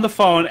is on the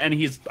phone, and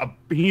he's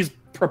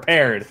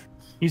prepared.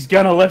 He's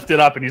gonna lift it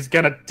up, and he's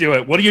gonna do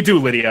it. What do you do,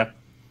 Lydia?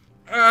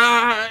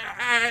 I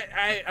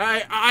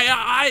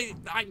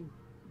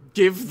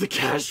give the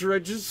cash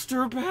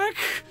register back.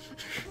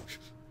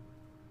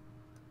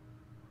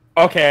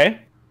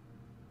 Okay.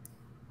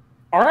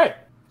 All right.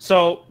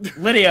 So,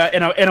 Lydia,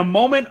 in a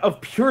moment of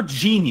pure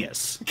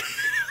genius,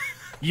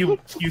 you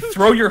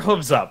throw your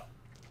hooves up,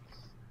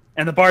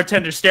 and the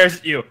bartender stares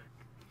at you,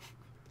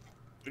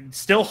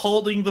 still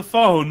holding the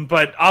phone,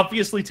 but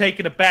obviously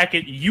taken aback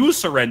at you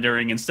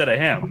surrendering instead of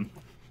him.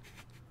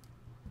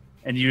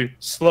 And you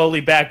slowly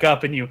back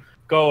up, and you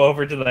go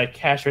over to the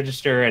cash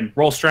register and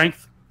roll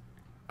strength.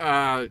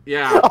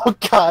 Yeah. Oh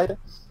God.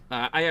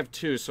 I have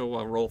 2, so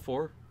I'll roll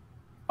 4.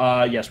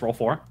 Yes, roll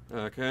 4.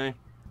 Okay.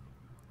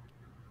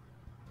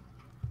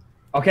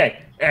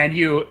 Okay, and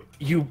you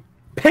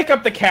pick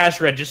up the cash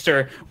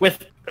register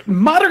with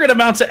moderate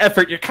amounts of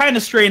effort. You're kind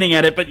of straining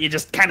at it, but you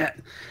just kind of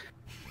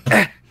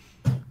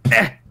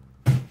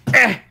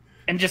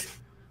and just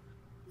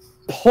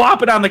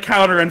plop it on the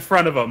counter in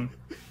front of him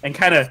and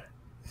kind of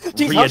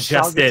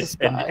readjust it,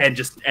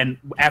 and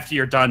after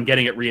you're done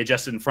getting it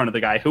readjusted in front of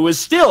the guy who is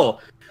still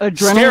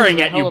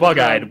staring at you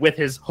bug-eyed with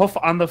his hoof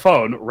on the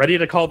phone, ready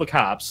to call the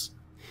cops,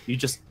 you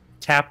just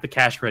tap the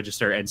cash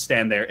register and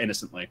stand there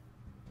innocently.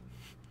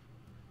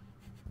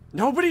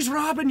 Nobody's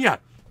robbing you.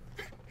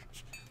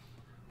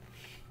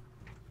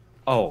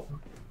 Oh.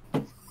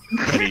 And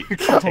he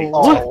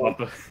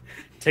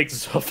takes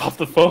his hoof off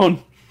the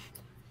phone.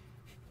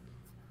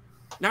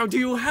 Now, do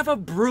you have a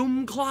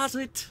broom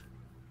closet?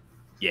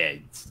 Yeah,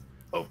 it's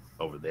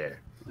over there.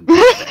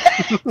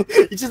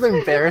 You're just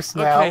embarrassed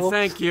now. Okay,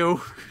 thank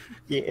you.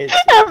 Yeah,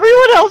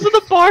 Everyone else in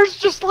the bar's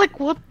just like,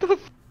 what the?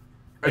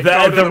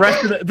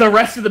 The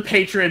rest of the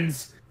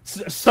patrons,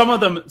 some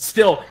of them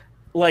still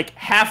like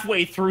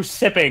halfway through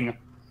sipping,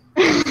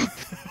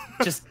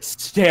 just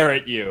stare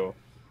at you,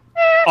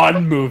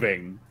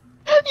 unmoving.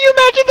 You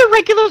imagine the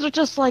regulars are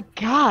just like,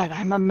 God,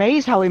 I'm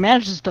amazed how he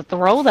manages to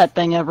throw that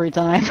thing every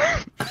time.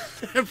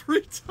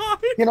 Every time?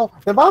 you know,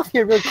 the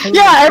mafia really.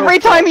 Yeah, every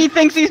time he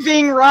thinks he's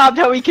being robbed,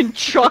 how he can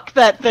chuck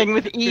that thing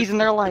with ease, and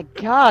they're like,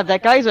 God,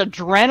 that guy's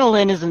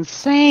adrenaline is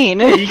insane.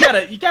 You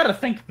gotta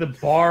think the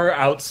bar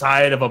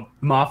outside of a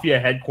mafia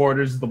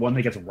headquarters is the one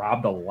that gets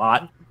robbed a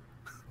lot.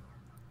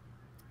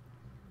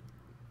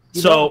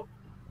 So,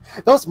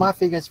 those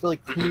mafia guys really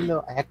clean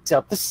their act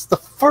up. This is the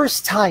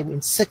first time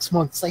in 6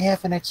 months they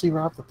haven't actually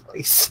robbed the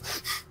place.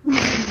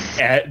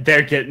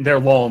 they're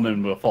lulling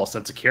him with a false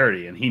sense of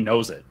security, and he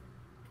knows it.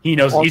 He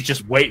knows he's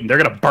just waiting.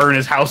 They're gonna burn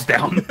his house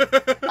down.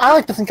 I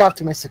like to think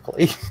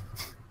optimistically.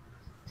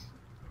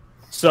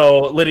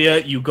 So, Lydia,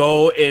 you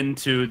go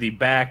into the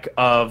back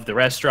of the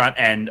restaurant,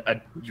 and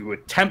you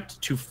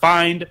attempt to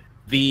find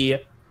the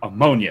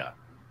ammonia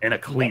in a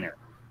cleaner.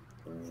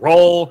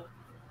 Roll,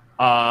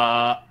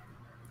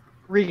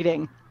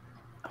 Reading.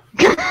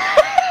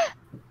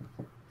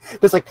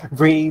 There's like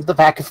read the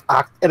back of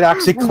it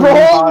actually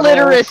Roll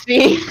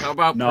literacy. How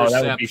about no,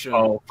 perception? that would be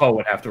Poe. Poe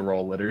would have to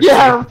roll literacy.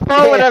 Yeah,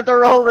 Poe would have to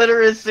roll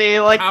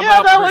literacy. Like, How yeah,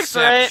 about that looks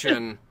great.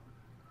 perception?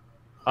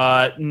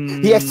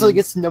 He actually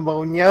gets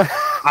pneumonia.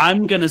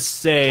 I'm gonna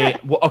say,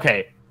 well,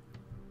 okay.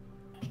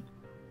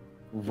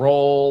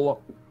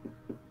 Roll.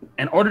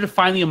 In order to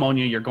find the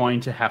ammonia, you're going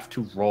to have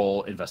to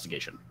roll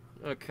investigation.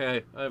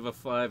 Okay, I have a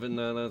 5 in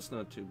there. That's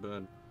not too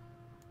bad.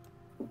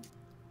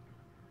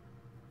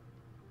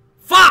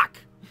 Fuck!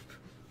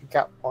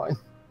 Got one.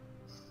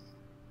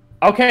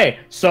 Okay,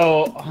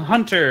 so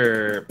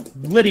Hunter,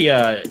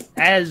 Lydia,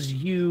 as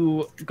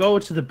you go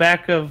to the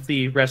back of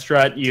the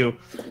restaurant, you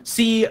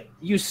see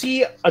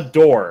a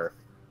door,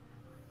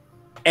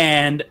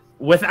 and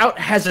without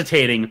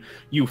hesitating,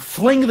 you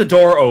fling the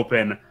door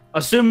open,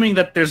 assuming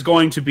that there's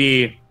going to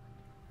be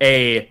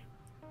like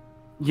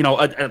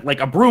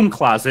a broom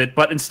closet,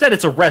 but instead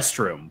it's a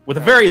restroom with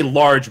a very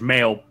large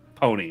male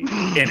pony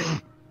in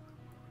it.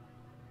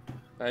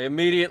 I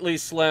immediately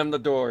slammed the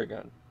door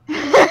again.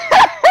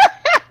 That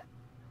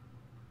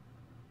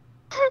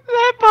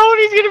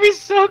pony's gonna be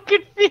so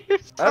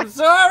confused. I'm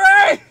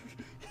sorry!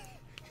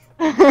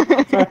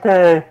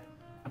 Okay.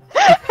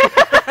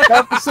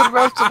 That's the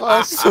rest of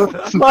us.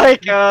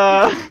 Like,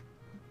 the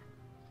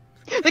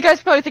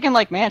guy's probably thinking,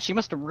 like, man, she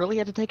must have really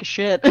had to take a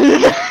shit.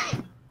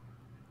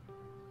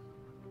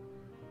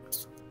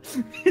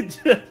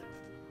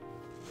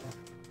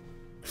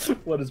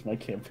 What is my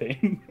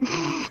campaign?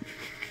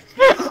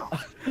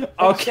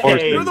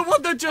 Okay. You're the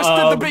one that just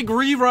did the big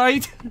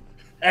rewrite.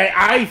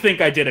 I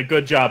think I did a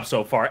good job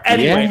so far.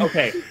 Anyway,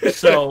 okay.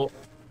 So,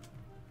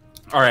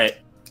 all right.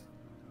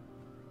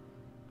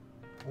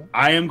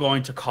 I am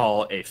going to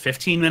call a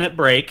 15-minute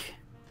break.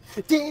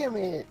 Damn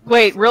it.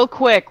 Wait, real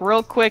quick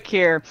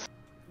here.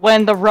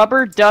 When the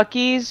rubber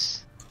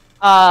duckies,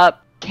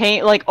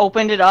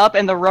 opened it up,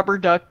 and the rubber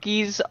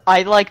duckies,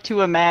 I like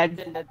to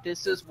imagine that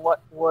this is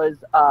what was,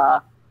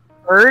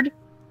 heard.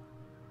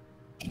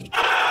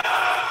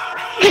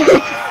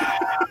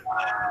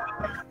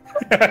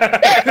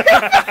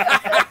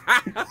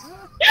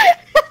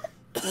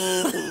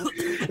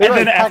 And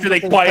then after they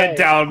quiet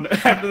down,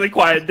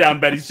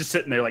 Betty's just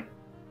sitting there like,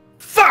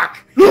 "Fuck!"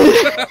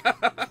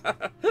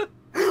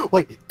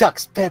 Wait,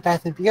 ducks, Bed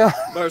Bath and Beyond.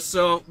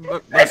 Marcel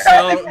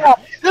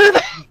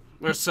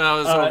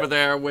is over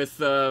there with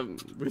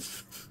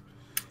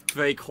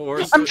Fake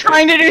horse. I'm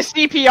trying to do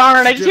CPR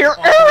and I just hear.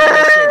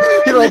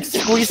 He like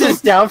squeezes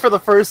down for the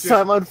first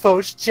time on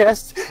Foe's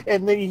chest,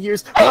 and then he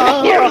hears.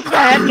 I hear a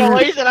bad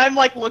noise, and I'm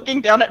like looking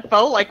down at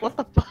Foe, like, what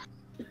the fuck?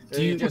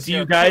 Do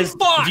you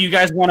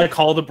guys want to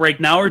call the break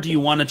now, or do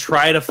you want to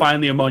try to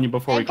find the ammonia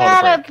before we call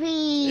the break?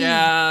 Pee.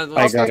 Yeah, I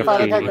let's gotta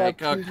do that. pee.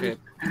 Like, okay.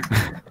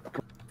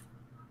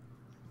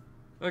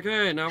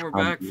 Okay, now we're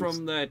back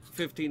from that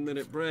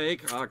 15-minute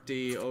break.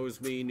 Octi owes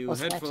me new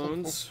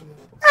headphones.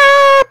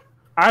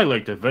 I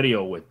liked a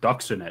video with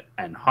ducks in it,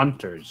 and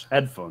Hunter's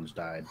headphones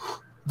died.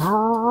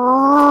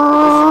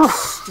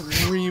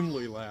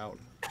 Extremely loud.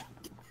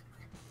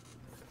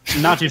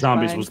 Nazi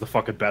Zombies was the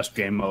fucking best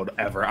game mode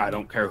ever. I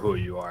don't care who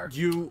you are.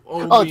 You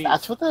owe Oh, me...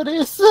 that's what that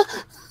is.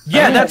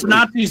 Yeah, that's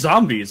Nazi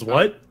Zombies.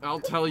 What? I'll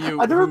tell you.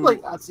 I never who-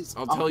 played Nazis.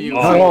 I'll tell you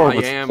Oh, who I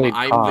let's am. play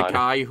I'm the COD.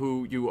 guy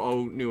who you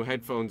owe new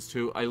headphones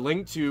to. I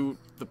linked you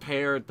the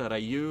pair that I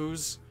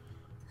use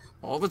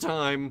all the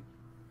time.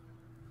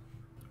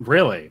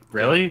 Really?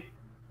 Really?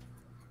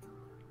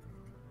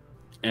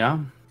 Yeah?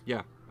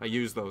 Yeah, I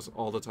use those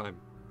all the time.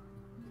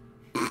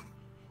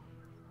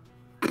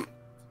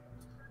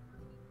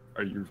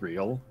 Are you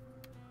real?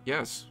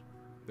 Yes,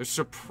 they're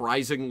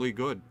surprisingly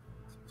good.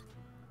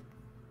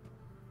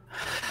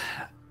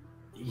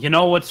 You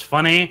know what's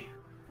funny?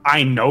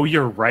 I know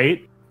you're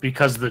right,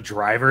 because the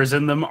drivers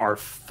in them are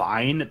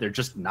fine. They're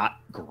just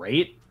not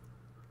great.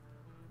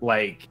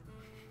 Like,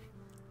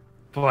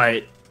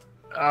 but,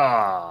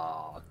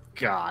 oh,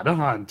 God,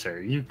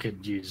 Hunter, you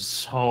could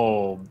use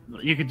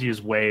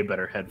way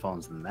better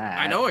headphones than that.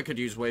 I know I could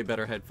use way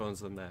better headphones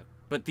than that,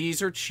 but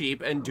these are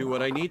cheap and do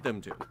what I need them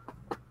to.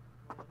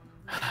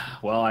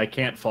 Well, I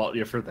can't fault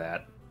you for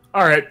that.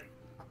 All right.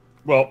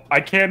 Well,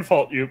 I can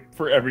fault you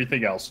for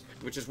everything else.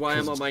 Which is why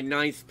I'm on my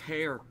 9th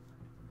pair.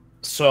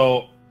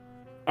 So,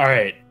 all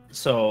right.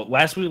 So,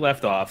 last we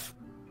left off,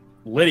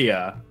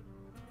 Lydia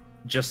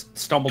just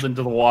stumbled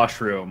into the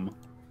washroom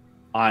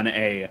on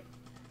a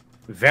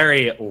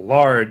very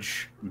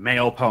large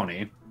male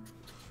pony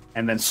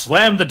and then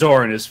slammed the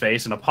door in his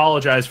face and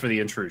apologized for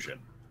the intrusion.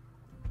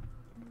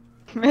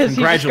 As he just goes,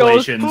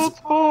 Congratulations,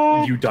 "Boop,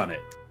 boop." you done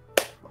it.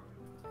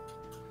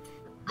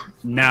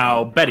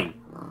 Now, Betty.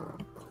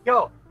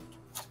 Yo.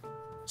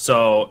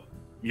 So,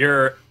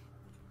 you're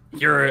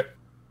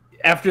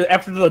after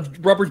the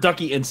rubber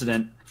ducky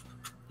incident,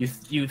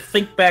 you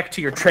think back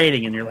to your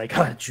training and you're like,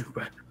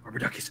 rubber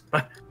duckies.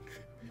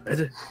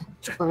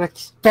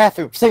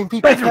 Bathroom, same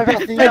people. Bath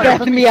and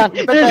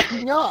Beyond. Bath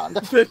and Beyond.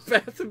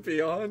 Bath and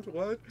Beyond,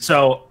 what?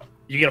 So,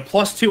 you get a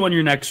 +2 on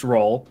your next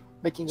roll.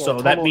 Making it a So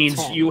that total means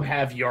 10. you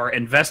have your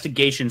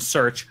investigation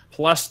search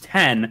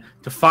 +10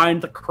 to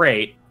find the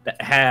crate that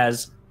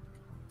has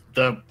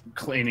the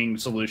cleaning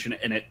solution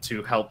in it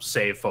to help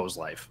save Foe's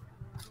life.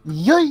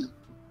 Yay!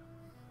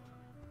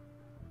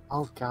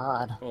 Oh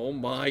God. Oh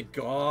my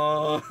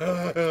god.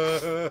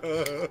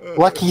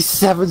 Lucky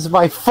Seven's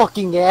my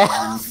fucking 1,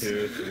 ass.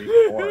 2,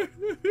 3, 4.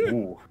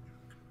 Ooh.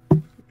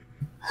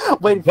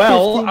 Wait,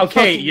 Well, 15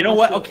 okay, fucking you know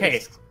what? muscles.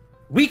 Okay.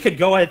 We could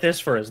go at this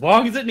for as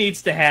long as it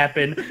needs to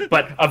happen,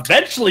 but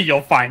eventually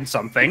you'll find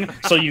something.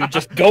 So you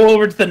just go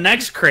over to the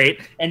next crate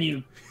and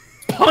you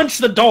punch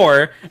the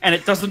door, and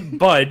it doesn't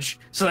budge.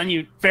 So then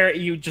you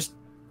just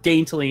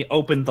daintily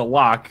open the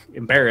lock,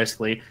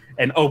 embarrassingly,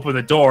 and open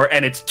the door,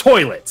 and it's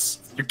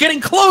toilets. You're getting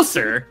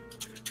closer.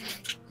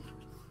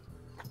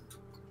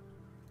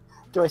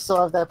 Do I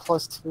still have that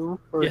 +2?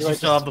 Or Yes, do I you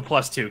still have the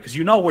 +2 because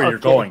you know where you're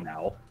Okay. going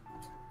now.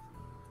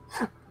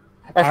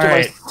 After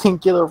Alright. my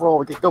singular roll,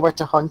 we can go back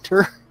to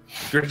Hunter.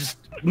 You're just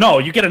no.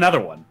 You get another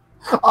one.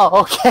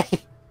 Oh, okay.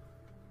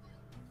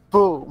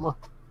 Boom.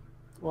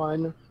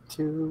 1,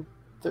 2,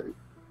 3,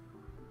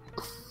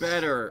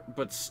 Better,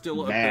 but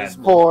still Man.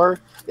 abysmal. 4.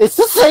 It's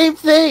the same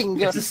thing.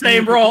 It's the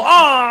same roll.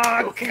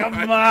 Oh, come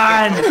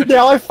on.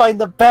 Now I find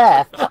the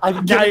bath. I'm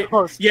Now, getting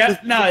close. yeah,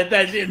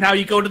 now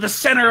you go to the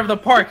center of the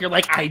park. You're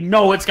like, I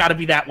know it's got to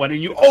be that one,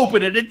 and you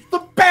open it. It's the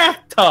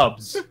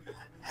bathtubs.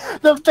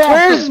 The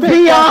bath. Where's the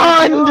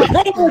Beyond?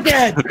 Roll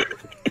again.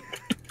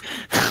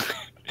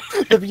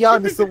 The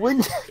Beyond is the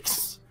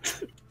Windex.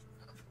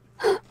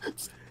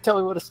 Tell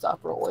me when to stop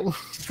rolling.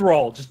 Just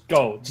roll. Just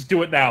go. Just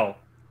do it now.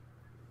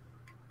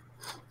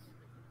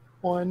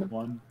 1,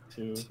 1,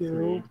 2,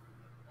 2.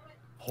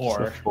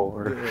 4.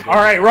 4. All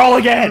right, roll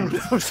again.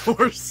 Those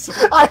were so...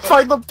 I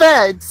find the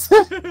beds.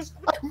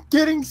 I'm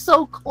getting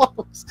so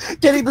close.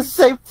 Getting the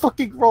same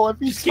fucking roll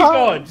every Just keep time.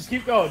 going. Just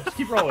keep going. Just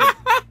keep rolling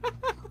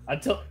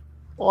until.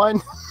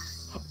 1.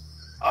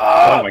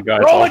 Oh my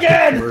god. Roll it's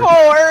again. 4.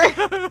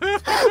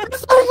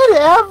 It's not even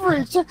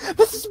average.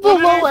 This is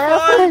below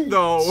average.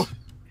 though.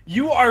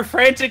 You are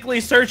frantically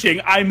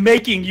searching. I'm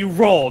making you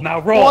roll.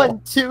 Now roll.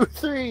 1, 2,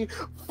 3,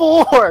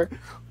 4,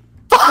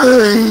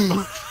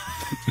 5.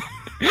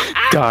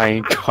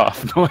 dying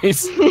cough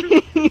noise.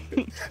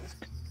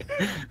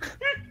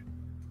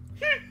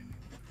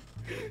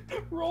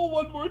 Roll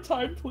one more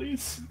time,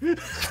 please.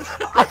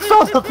 I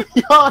found the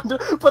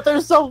Beyond, but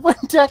there's no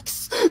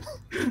Windex.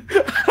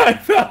 I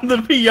found the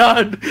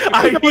beyond.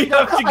 I have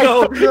to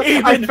go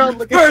even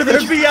further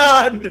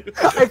beyond.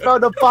 I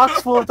found a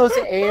box full of those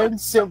and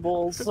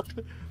symbols.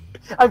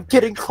 I'm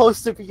getting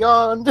close to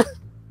beyond.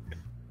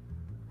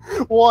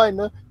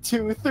 1,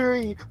 2,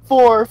 3,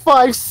 4,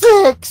 5,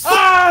 6.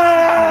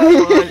 Ah!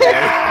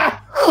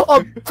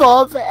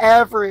 Above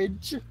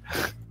average.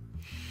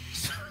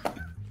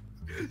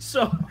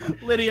 So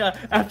Lydia,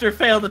 after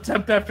failed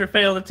attempt,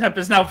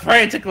 is now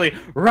frantically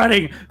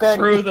running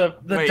through the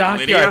Wait,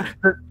 dockyard.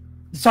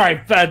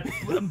 Sorry,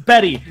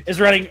 Betty is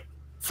running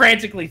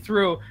frantically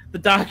through the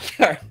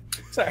dockyard.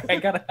 Sorry, I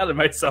got ahead of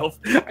myself.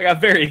 I got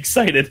very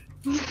excited.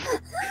 We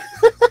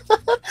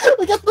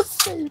got the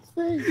same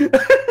thing.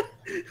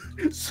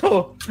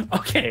 So,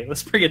 okay,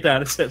 let's bring it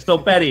down. So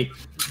Betty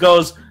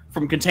goes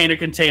from container to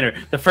container.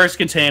 The first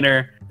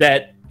container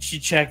that she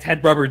checked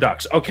had rubber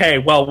ducks. Okay,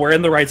 well, we're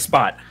in the right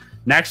spot.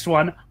 Next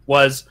one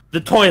was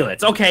the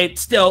toilets. Okay,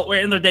 still,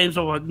 we're in the days.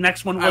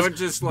 Next one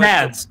was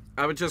pads.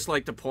 I would just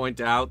like to point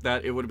out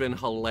that it would have been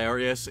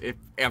hilarious if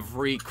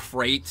every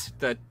crate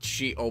that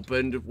she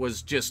opened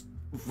was just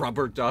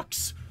rubber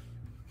ducks.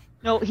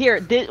 No,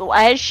 here,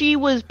 as she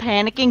was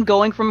panicking,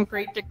 going from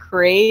crate to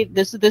crate,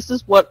 this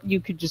is what you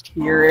could just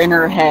hear in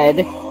her head.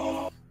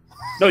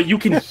 No, you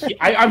can.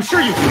 I'm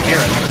sure you can hear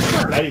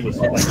it. Betty was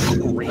like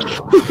screaming,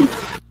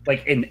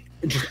 like in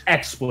just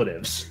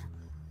expletives.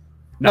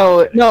 No,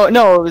 it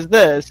was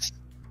this.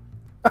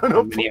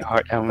 How many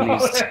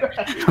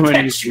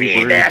Catch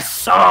me their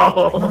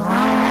soul.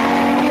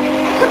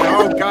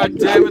 Oh god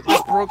damn it!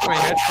 This broke my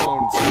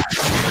headphones.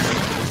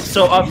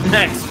 So up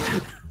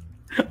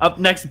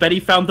next, Betty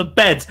found the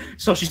beds.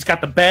 So she's got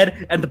the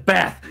bed and the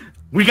bath.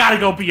 We gotta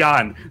go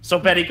beyond. So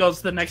Betty goes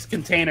to the next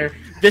container.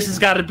 This has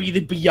got to be the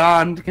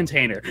beyond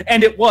container,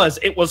 and it was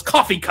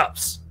coffee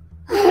cups.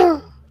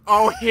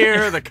 Oh,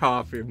 here are the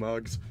coffee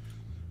mugs.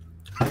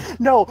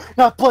 No,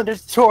 not blended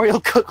tutorial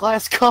cook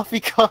glass coffee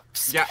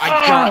cups. Yeah,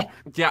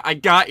 I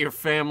got your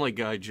Family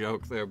Guy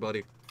joke there,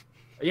 buddy.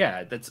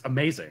 Yeah, that's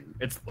amazing.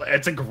 It's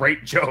a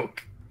great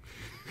joke.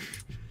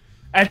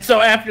 And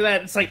so after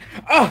that, it's like,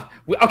 oh,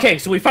 okay,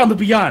 so we found the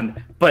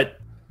beyond, but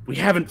we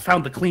haven't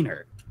found the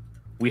cleaner.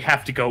 We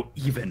have to go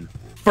even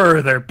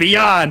further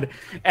beyond.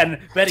 And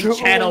Betty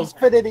channels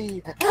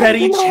infinity.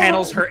 Betty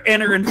channels her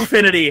inner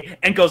infinity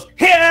and goes,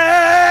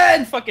 yeah,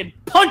 and fucking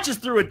punches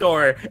through a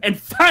door and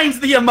finds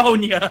the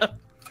ammonia.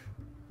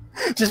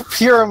 Just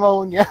pure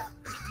ammonia.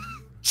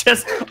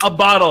 Just a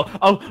bottle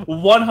of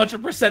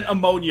 100%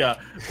 ammonia.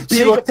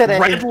 She looked at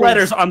it Red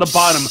letters on the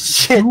bottom.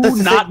 Shit, Do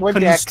not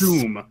Windex.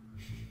 consume.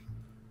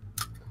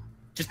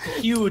 Just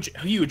huge,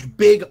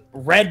 big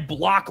red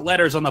block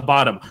letters on the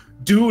bottom.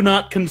 Do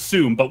not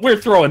consume. But we're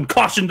throwing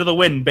caution to the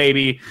wind,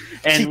 baby.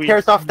 And she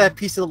tears off that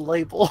piece of the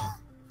label.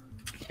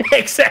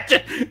 Except,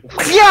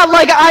 Yeah,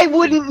 like I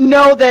wouldn't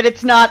know that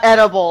it's not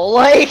edible.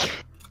 Like,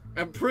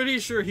 I'm pretty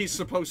sure he's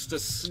supposed to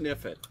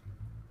sniff it.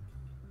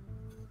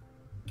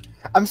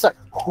 I'm sorry,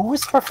 who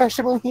is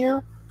professional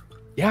here?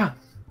 yeah.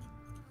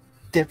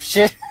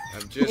 Dipshit.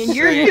 I'm just and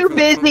you're saying too for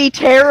busy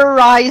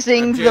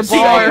terrorizing I'm the just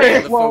bar.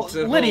 saying for the Well, folks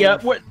at Lydia,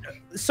 home.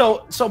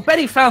 so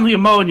Betty found the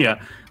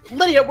ammonia.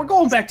 Lydia, we're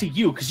going back to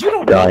you because you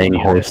don't dying know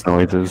horse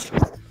noises.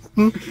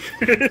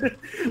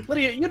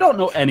 Lydia, you don't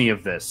know any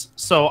of this,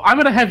 so I'm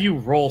gonna have you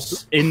roll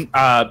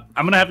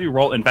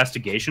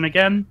investigation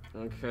again.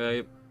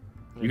 Okay.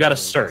 You got to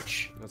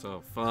search. That's a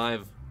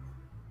 5.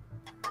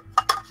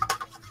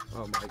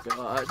 Oh my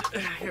god.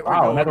 Here we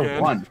Wow, go another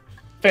again. 1.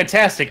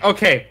 Fantastic.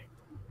 Okay,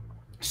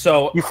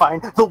 so You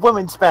find the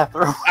women's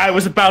bathroom. I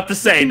was about to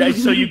say that.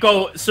 So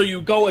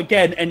you go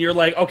again, and you're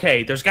like,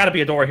 okay, there's got to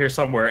be a door here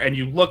somewhere, and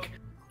you look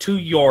to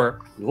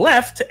your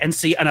left and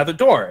see another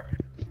door.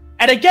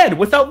 And again,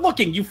 without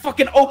looking, you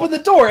fucking open the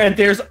door, and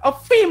there's a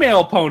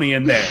female pony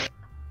in there.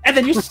 And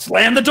then you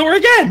slam the door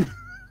again.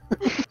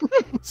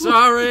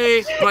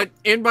 Sorry, but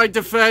in my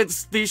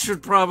defense, these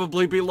should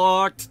probably be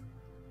locked.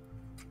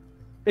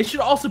 They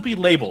should also be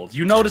labeled.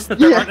 You notice that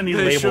there aren't any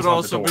They labels should on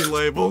also the be doors.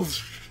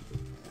 labeled.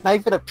 Not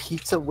even a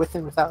pizza with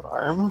and without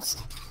arms.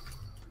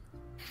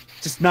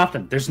 Just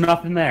nothing. There's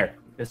nothing there.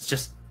 It's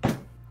just...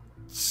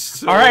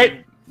 So, All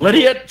right,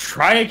 Lydia,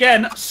 try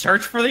again.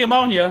 Search for the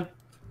ammonia.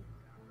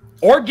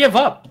 Or give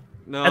up.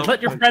 No, And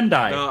let your friend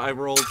die. No, I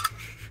rolled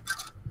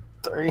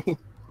 3.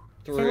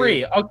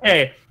 3.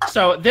 Okay,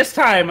 so this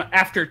time,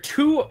 after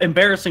 2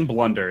 embarrassing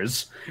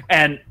blunders,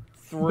 and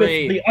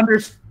 3.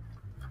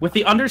 with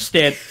the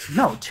understand...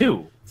 No,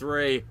 2.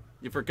 3.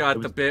 You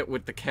forgot the bit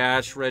with the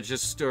cash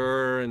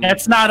register and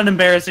That's not an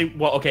embarrassing...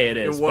 Well, okay, it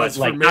is. It was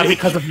but, for not me.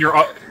 because of your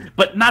own...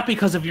 But not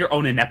because of your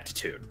own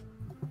ineptitude.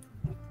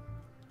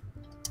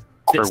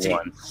 For See-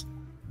 once.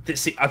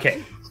 See,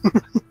 okay.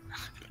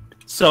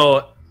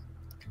 So,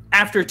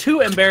 after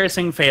 2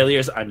 embarrassing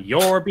failures on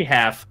your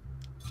behalf,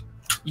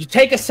 you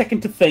take a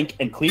second to think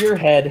and clear your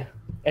head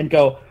and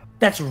go,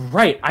 that's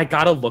right, I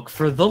gotta look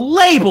for the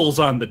labels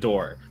on the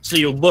door. So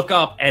you look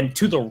up, and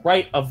to the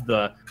right of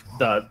the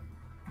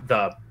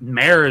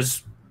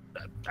mayor's,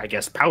 I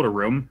guess, powder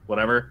room,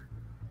 whatever,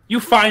 you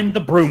find the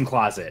broom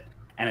closet.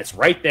 and it's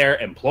right there,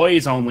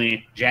 employees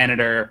only,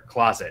 janitor,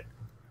 closet.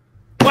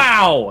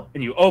 Wow!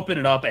 And you open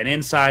it up, and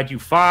inside you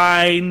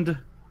find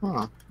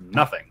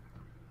nothing.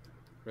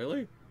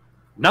 Really?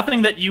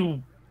 Nothing that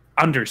you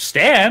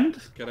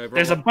understand. Can I roll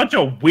There's a bunch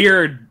of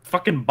weird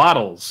fucking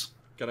bottles.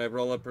 Can I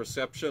roll a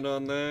perception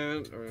on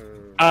that?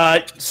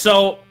 Or...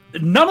 So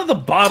none of the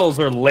bottles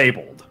are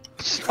labeled.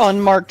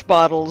 Unmarked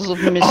bottles of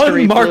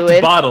mystery Unmarked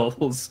fluid.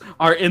 bottles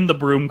are in the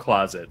broom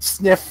closet.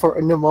 Sniff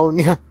for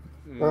pneumonia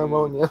or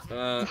ammonia.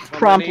 How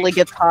Promptly many?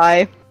 gets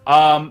high.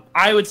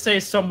 I would say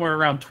somewhere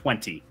around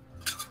 20.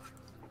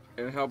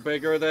 And how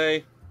big are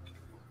they?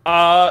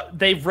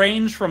 They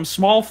range from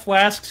small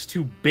flasks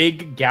to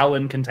big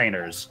gallon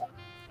containers.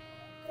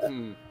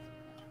 Hmm.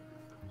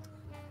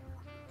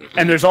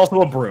 And there's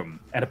also a broom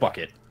and a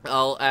bucket.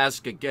 I'll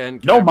ask again.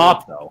 Can No I roll-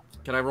 mop, though.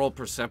 Can I roll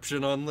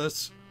perception on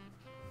this?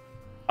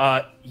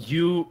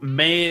 You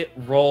may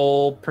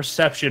roll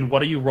perception.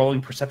 What are you rolling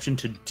perception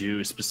to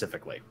do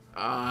specifically?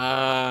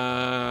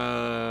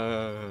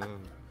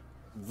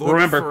 Look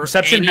Remember, for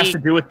perception has any- to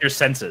do with your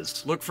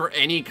senses. Look for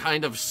any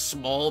kind of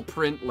small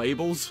print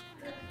labels.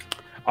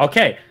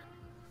 Okay.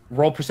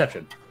 Roll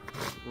perception.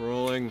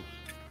 Rolling.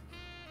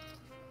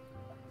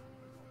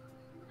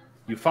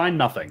 You find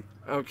nothing.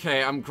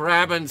 Okay, I'm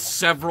grabbing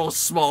several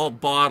small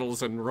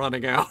bottles and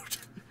running out.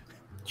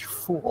 You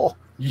fool.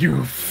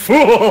 You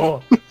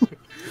fool!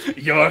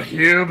 Your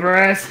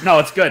hubris! No,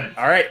 it's good.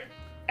 All right.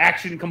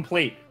 Action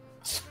complete.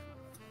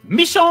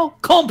 Mission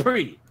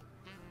compris.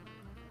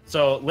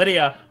 So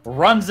Lydia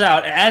runs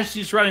out, and as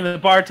she's running, the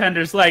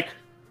bartender's like,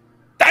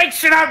 "Thanks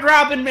for not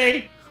robbing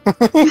me!"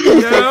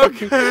 Yeah,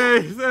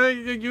 okay.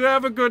 Thank you. You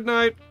have a good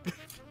night.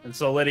 And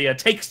so Lydia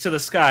takes to the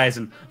skies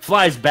and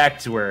flies back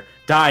to her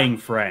dying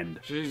friend.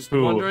 She's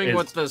Who wondering is-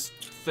 what this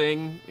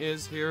thing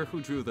is here.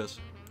 Who drew this?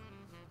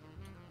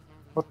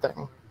 What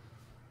thing?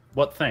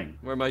 What thing?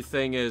 Where my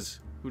thing is.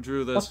 Who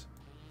drew this?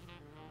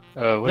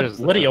 What is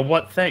that? Lydia,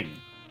 what thing?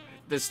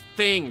 This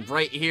thing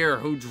right here.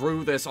 Who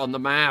drew this on the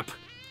map?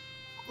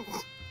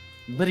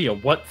 Lydia,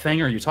 what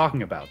thing are you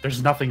talking about?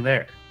 There's nothing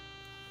there.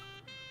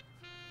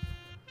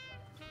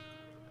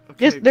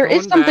 Yes, Okay, there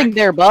is going something back.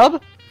 there,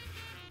 bub.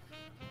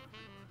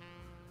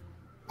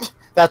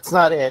 That's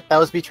not it. That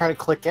was me trying to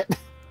click it.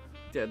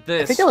 Yeah,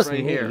 this I think it was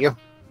right me. here.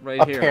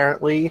 Right here.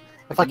 Apparently,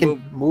 if I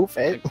can move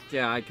it.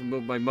 Yeah, I can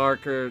move my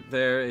marker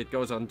there. It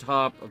goes on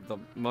top of the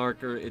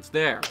marker. It's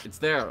there. It's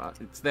there.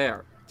 It's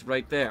there. It's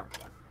right there.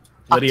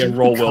 Lydia, keep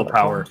roll the color.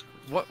 willpower.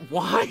 What?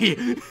 Why?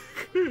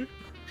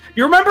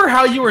 You remember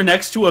how you were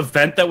next to a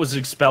vent that was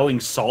expelling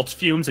salt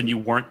fumes and you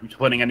weren't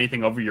putting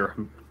anything over your,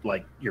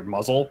 like, your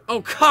muzzle?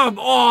 Oh, come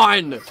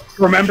on!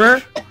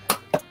 Remember?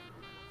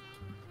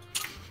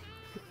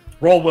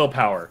 Roll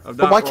willpower. I'm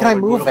But not why can't I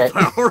rolling move it?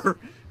 willpower.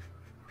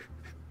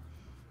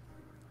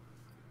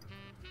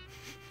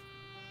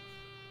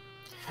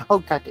 Oh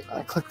god damn it,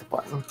 I clicked the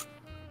button.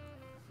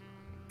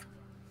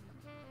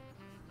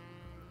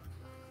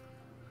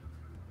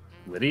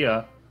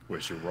 Lydia,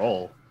 where's your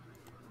roll?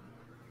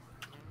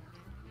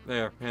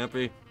 There,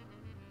 happy.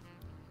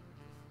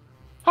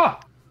 Huh.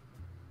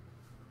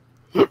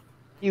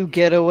 You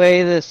get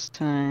away this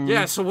time.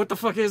 Yeah, so what the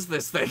fuck is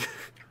this thing?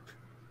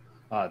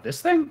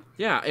 This thing?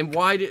 Yeah, and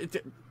why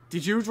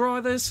did you draw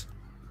this?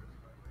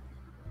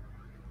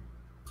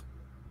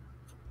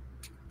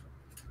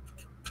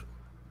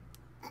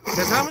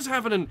 Because I was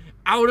having an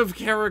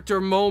out-of-character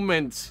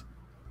moment.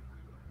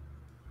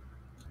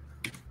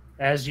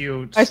 As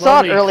you I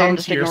saw it slowly earlier come and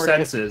just to your ignored it.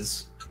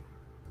 senses,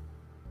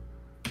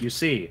 you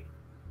see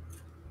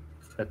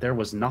that there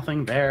was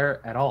nothing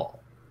there at all.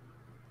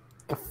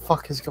 The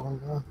fuck is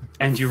going on?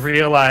 And you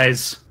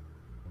realize,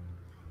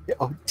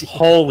 Oh dear.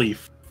 holy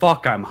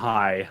fuck, I'm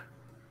high.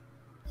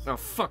 Oh,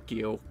 fuck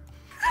you.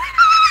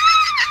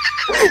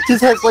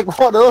 Just has like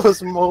one of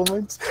those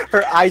moments.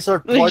 Her eyes are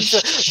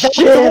bloodshot.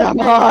 Shit, I'm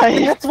high.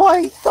 That's why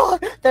I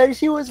thought that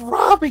she was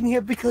robbing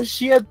him because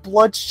she had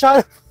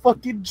bloodshot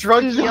fucking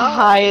drunk. She's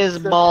high as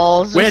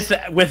balls. With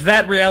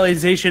that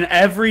realization,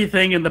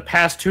 everything in the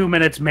past 2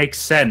 minutes makes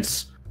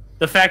sense.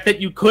 The fact that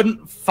you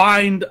couldn't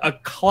find a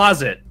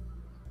closet,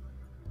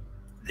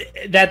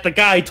 that the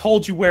guy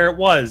told you where it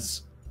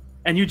was,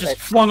 and you just Right.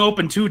 flung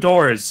open 2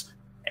 doors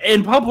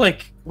in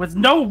public with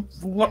no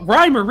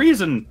rhyme or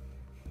reason.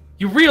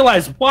 You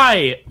realize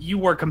why you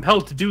were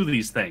compelled to do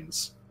these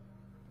things.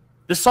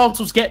 The salt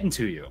was getting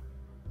to you,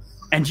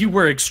 and you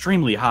were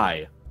extremely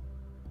high.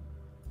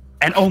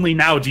 And only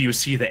now do you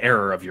see the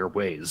error of your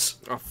ways.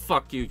 Oh,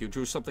 fuck you. You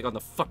drew something on the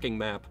fucking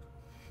map.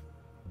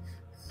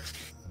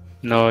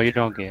 No, you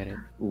don't get it.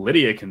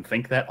 Lydia can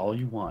think that all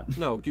you want.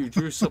 No, you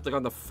drew something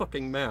on the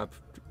fucking map.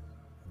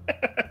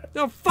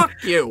 No, fuck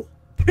you.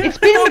 It's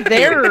been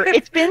there.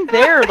 It's been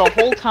there the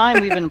whole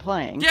time we've been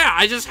playing. Yeah,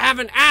 I just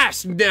haven't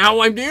asked.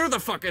 Now I'm near the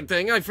fucking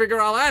thing. I figure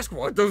I'll ask,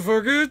 what the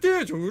fuck is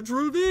this? Who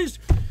drew this?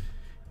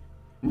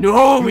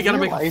 No, we gotta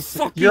make a realize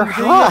fucking you're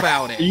thing high.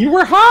 about it. You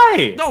were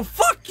high! No,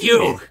 fuck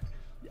you.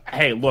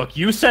 Hey, look,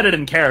 you said it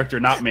in character,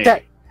 not me.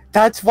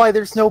 That's why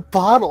there's no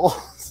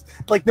bottles.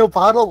 like no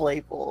bottle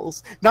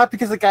labels. Not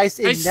because the guy's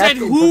in I said,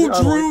 who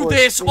drew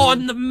this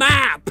on the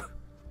map?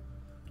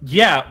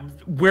 Yeah,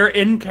 we're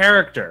in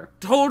character.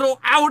 Total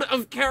out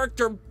of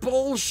character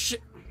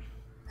bullshit.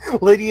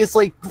 Lydia's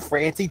like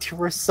ranting to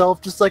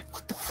herself, just like,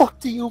 what the fuck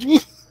do you mean?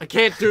 I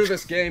can't do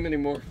this game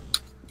anymore.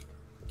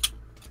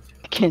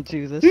 I can't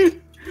do this.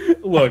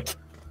 Look,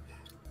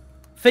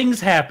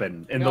 things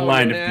happen in the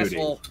line you're of an duty.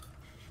 asshole.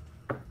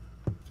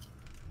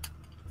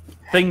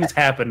 Things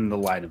happen in the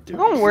line of duty.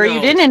 Don't worry, you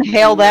No, didn't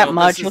inhale that no,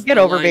 much. this You'll is get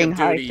the over line being of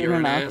high duty, soon you're an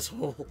enough.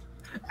 asshole.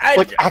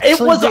 Like, It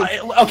actually, was they-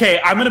 okay.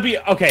 I'm gonna be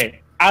okay.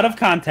 Out of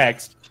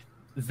context,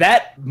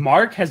 that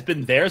mark has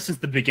been there since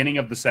the beginning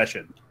of the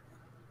session.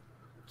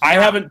 I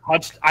haven't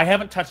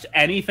touched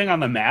anything on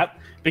the map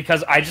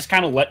because I just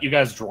kind of let you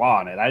guys draw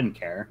on it. I didn't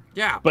care.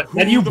 Yeah, But who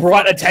then you the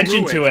brought fuck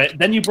attention drew to it.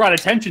 Then you brought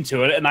attention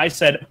to it, and I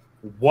said,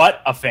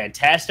 "What a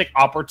fantastic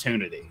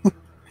opportunity!"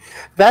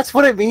 That's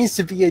what it means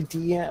to be a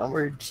DM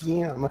or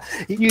GM.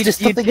 You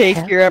something take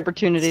happens. your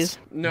opportunities.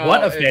 No,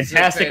 What a it's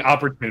fantastic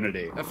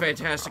opportunity! a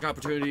fantastic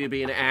opportunity to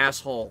be an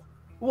asshole.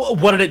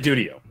 What did it do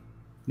to you?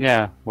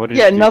 Yeah. What did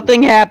Yeah, you do?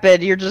 nothing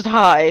happened. You're just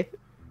high.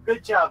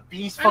 Good job,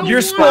 Beast. I don't You're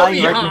wanna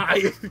spying be right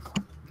high.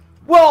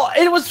 Well,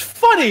 it was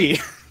funny.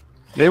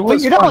 It But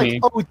was you're not funny.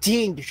 like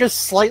ODing, you're just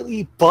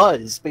slightly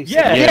buzzed, basically.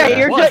 Yeah, Yeah, it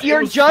you're was. just It you're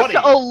was just funny.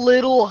 a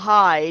little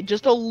high,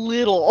 just a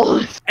little.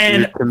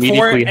 And You're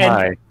comedically and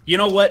high. you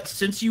know what?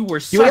 Since you were You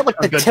such got like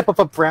a the good, tip of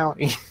a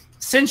brownie.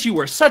 since you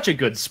were such a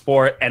good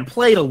sport and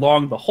played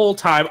along the whole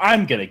time,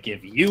 I'm gonna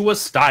give you a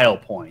style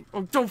point.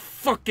 Oh, don't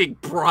fucking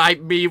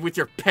bribe me with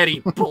your petty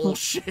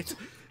bullshit.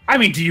 I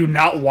mean, do you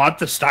not want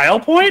the style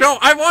point? No,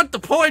 I want the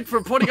point for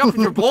putting up with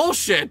your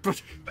bullshit,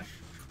 but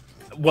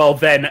Well,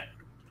 then,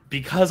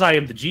 because I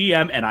am the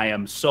GM and I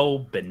am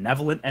so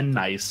benevolent and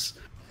nice,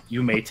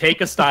 you may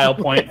take a style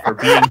point for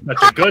being such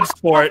a good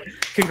sport.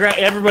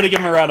 Everybody give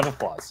him a round of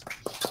applause.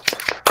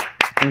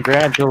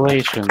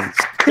 Congratulations.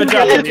 Good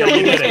job, Daniel.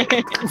 You did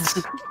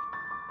it.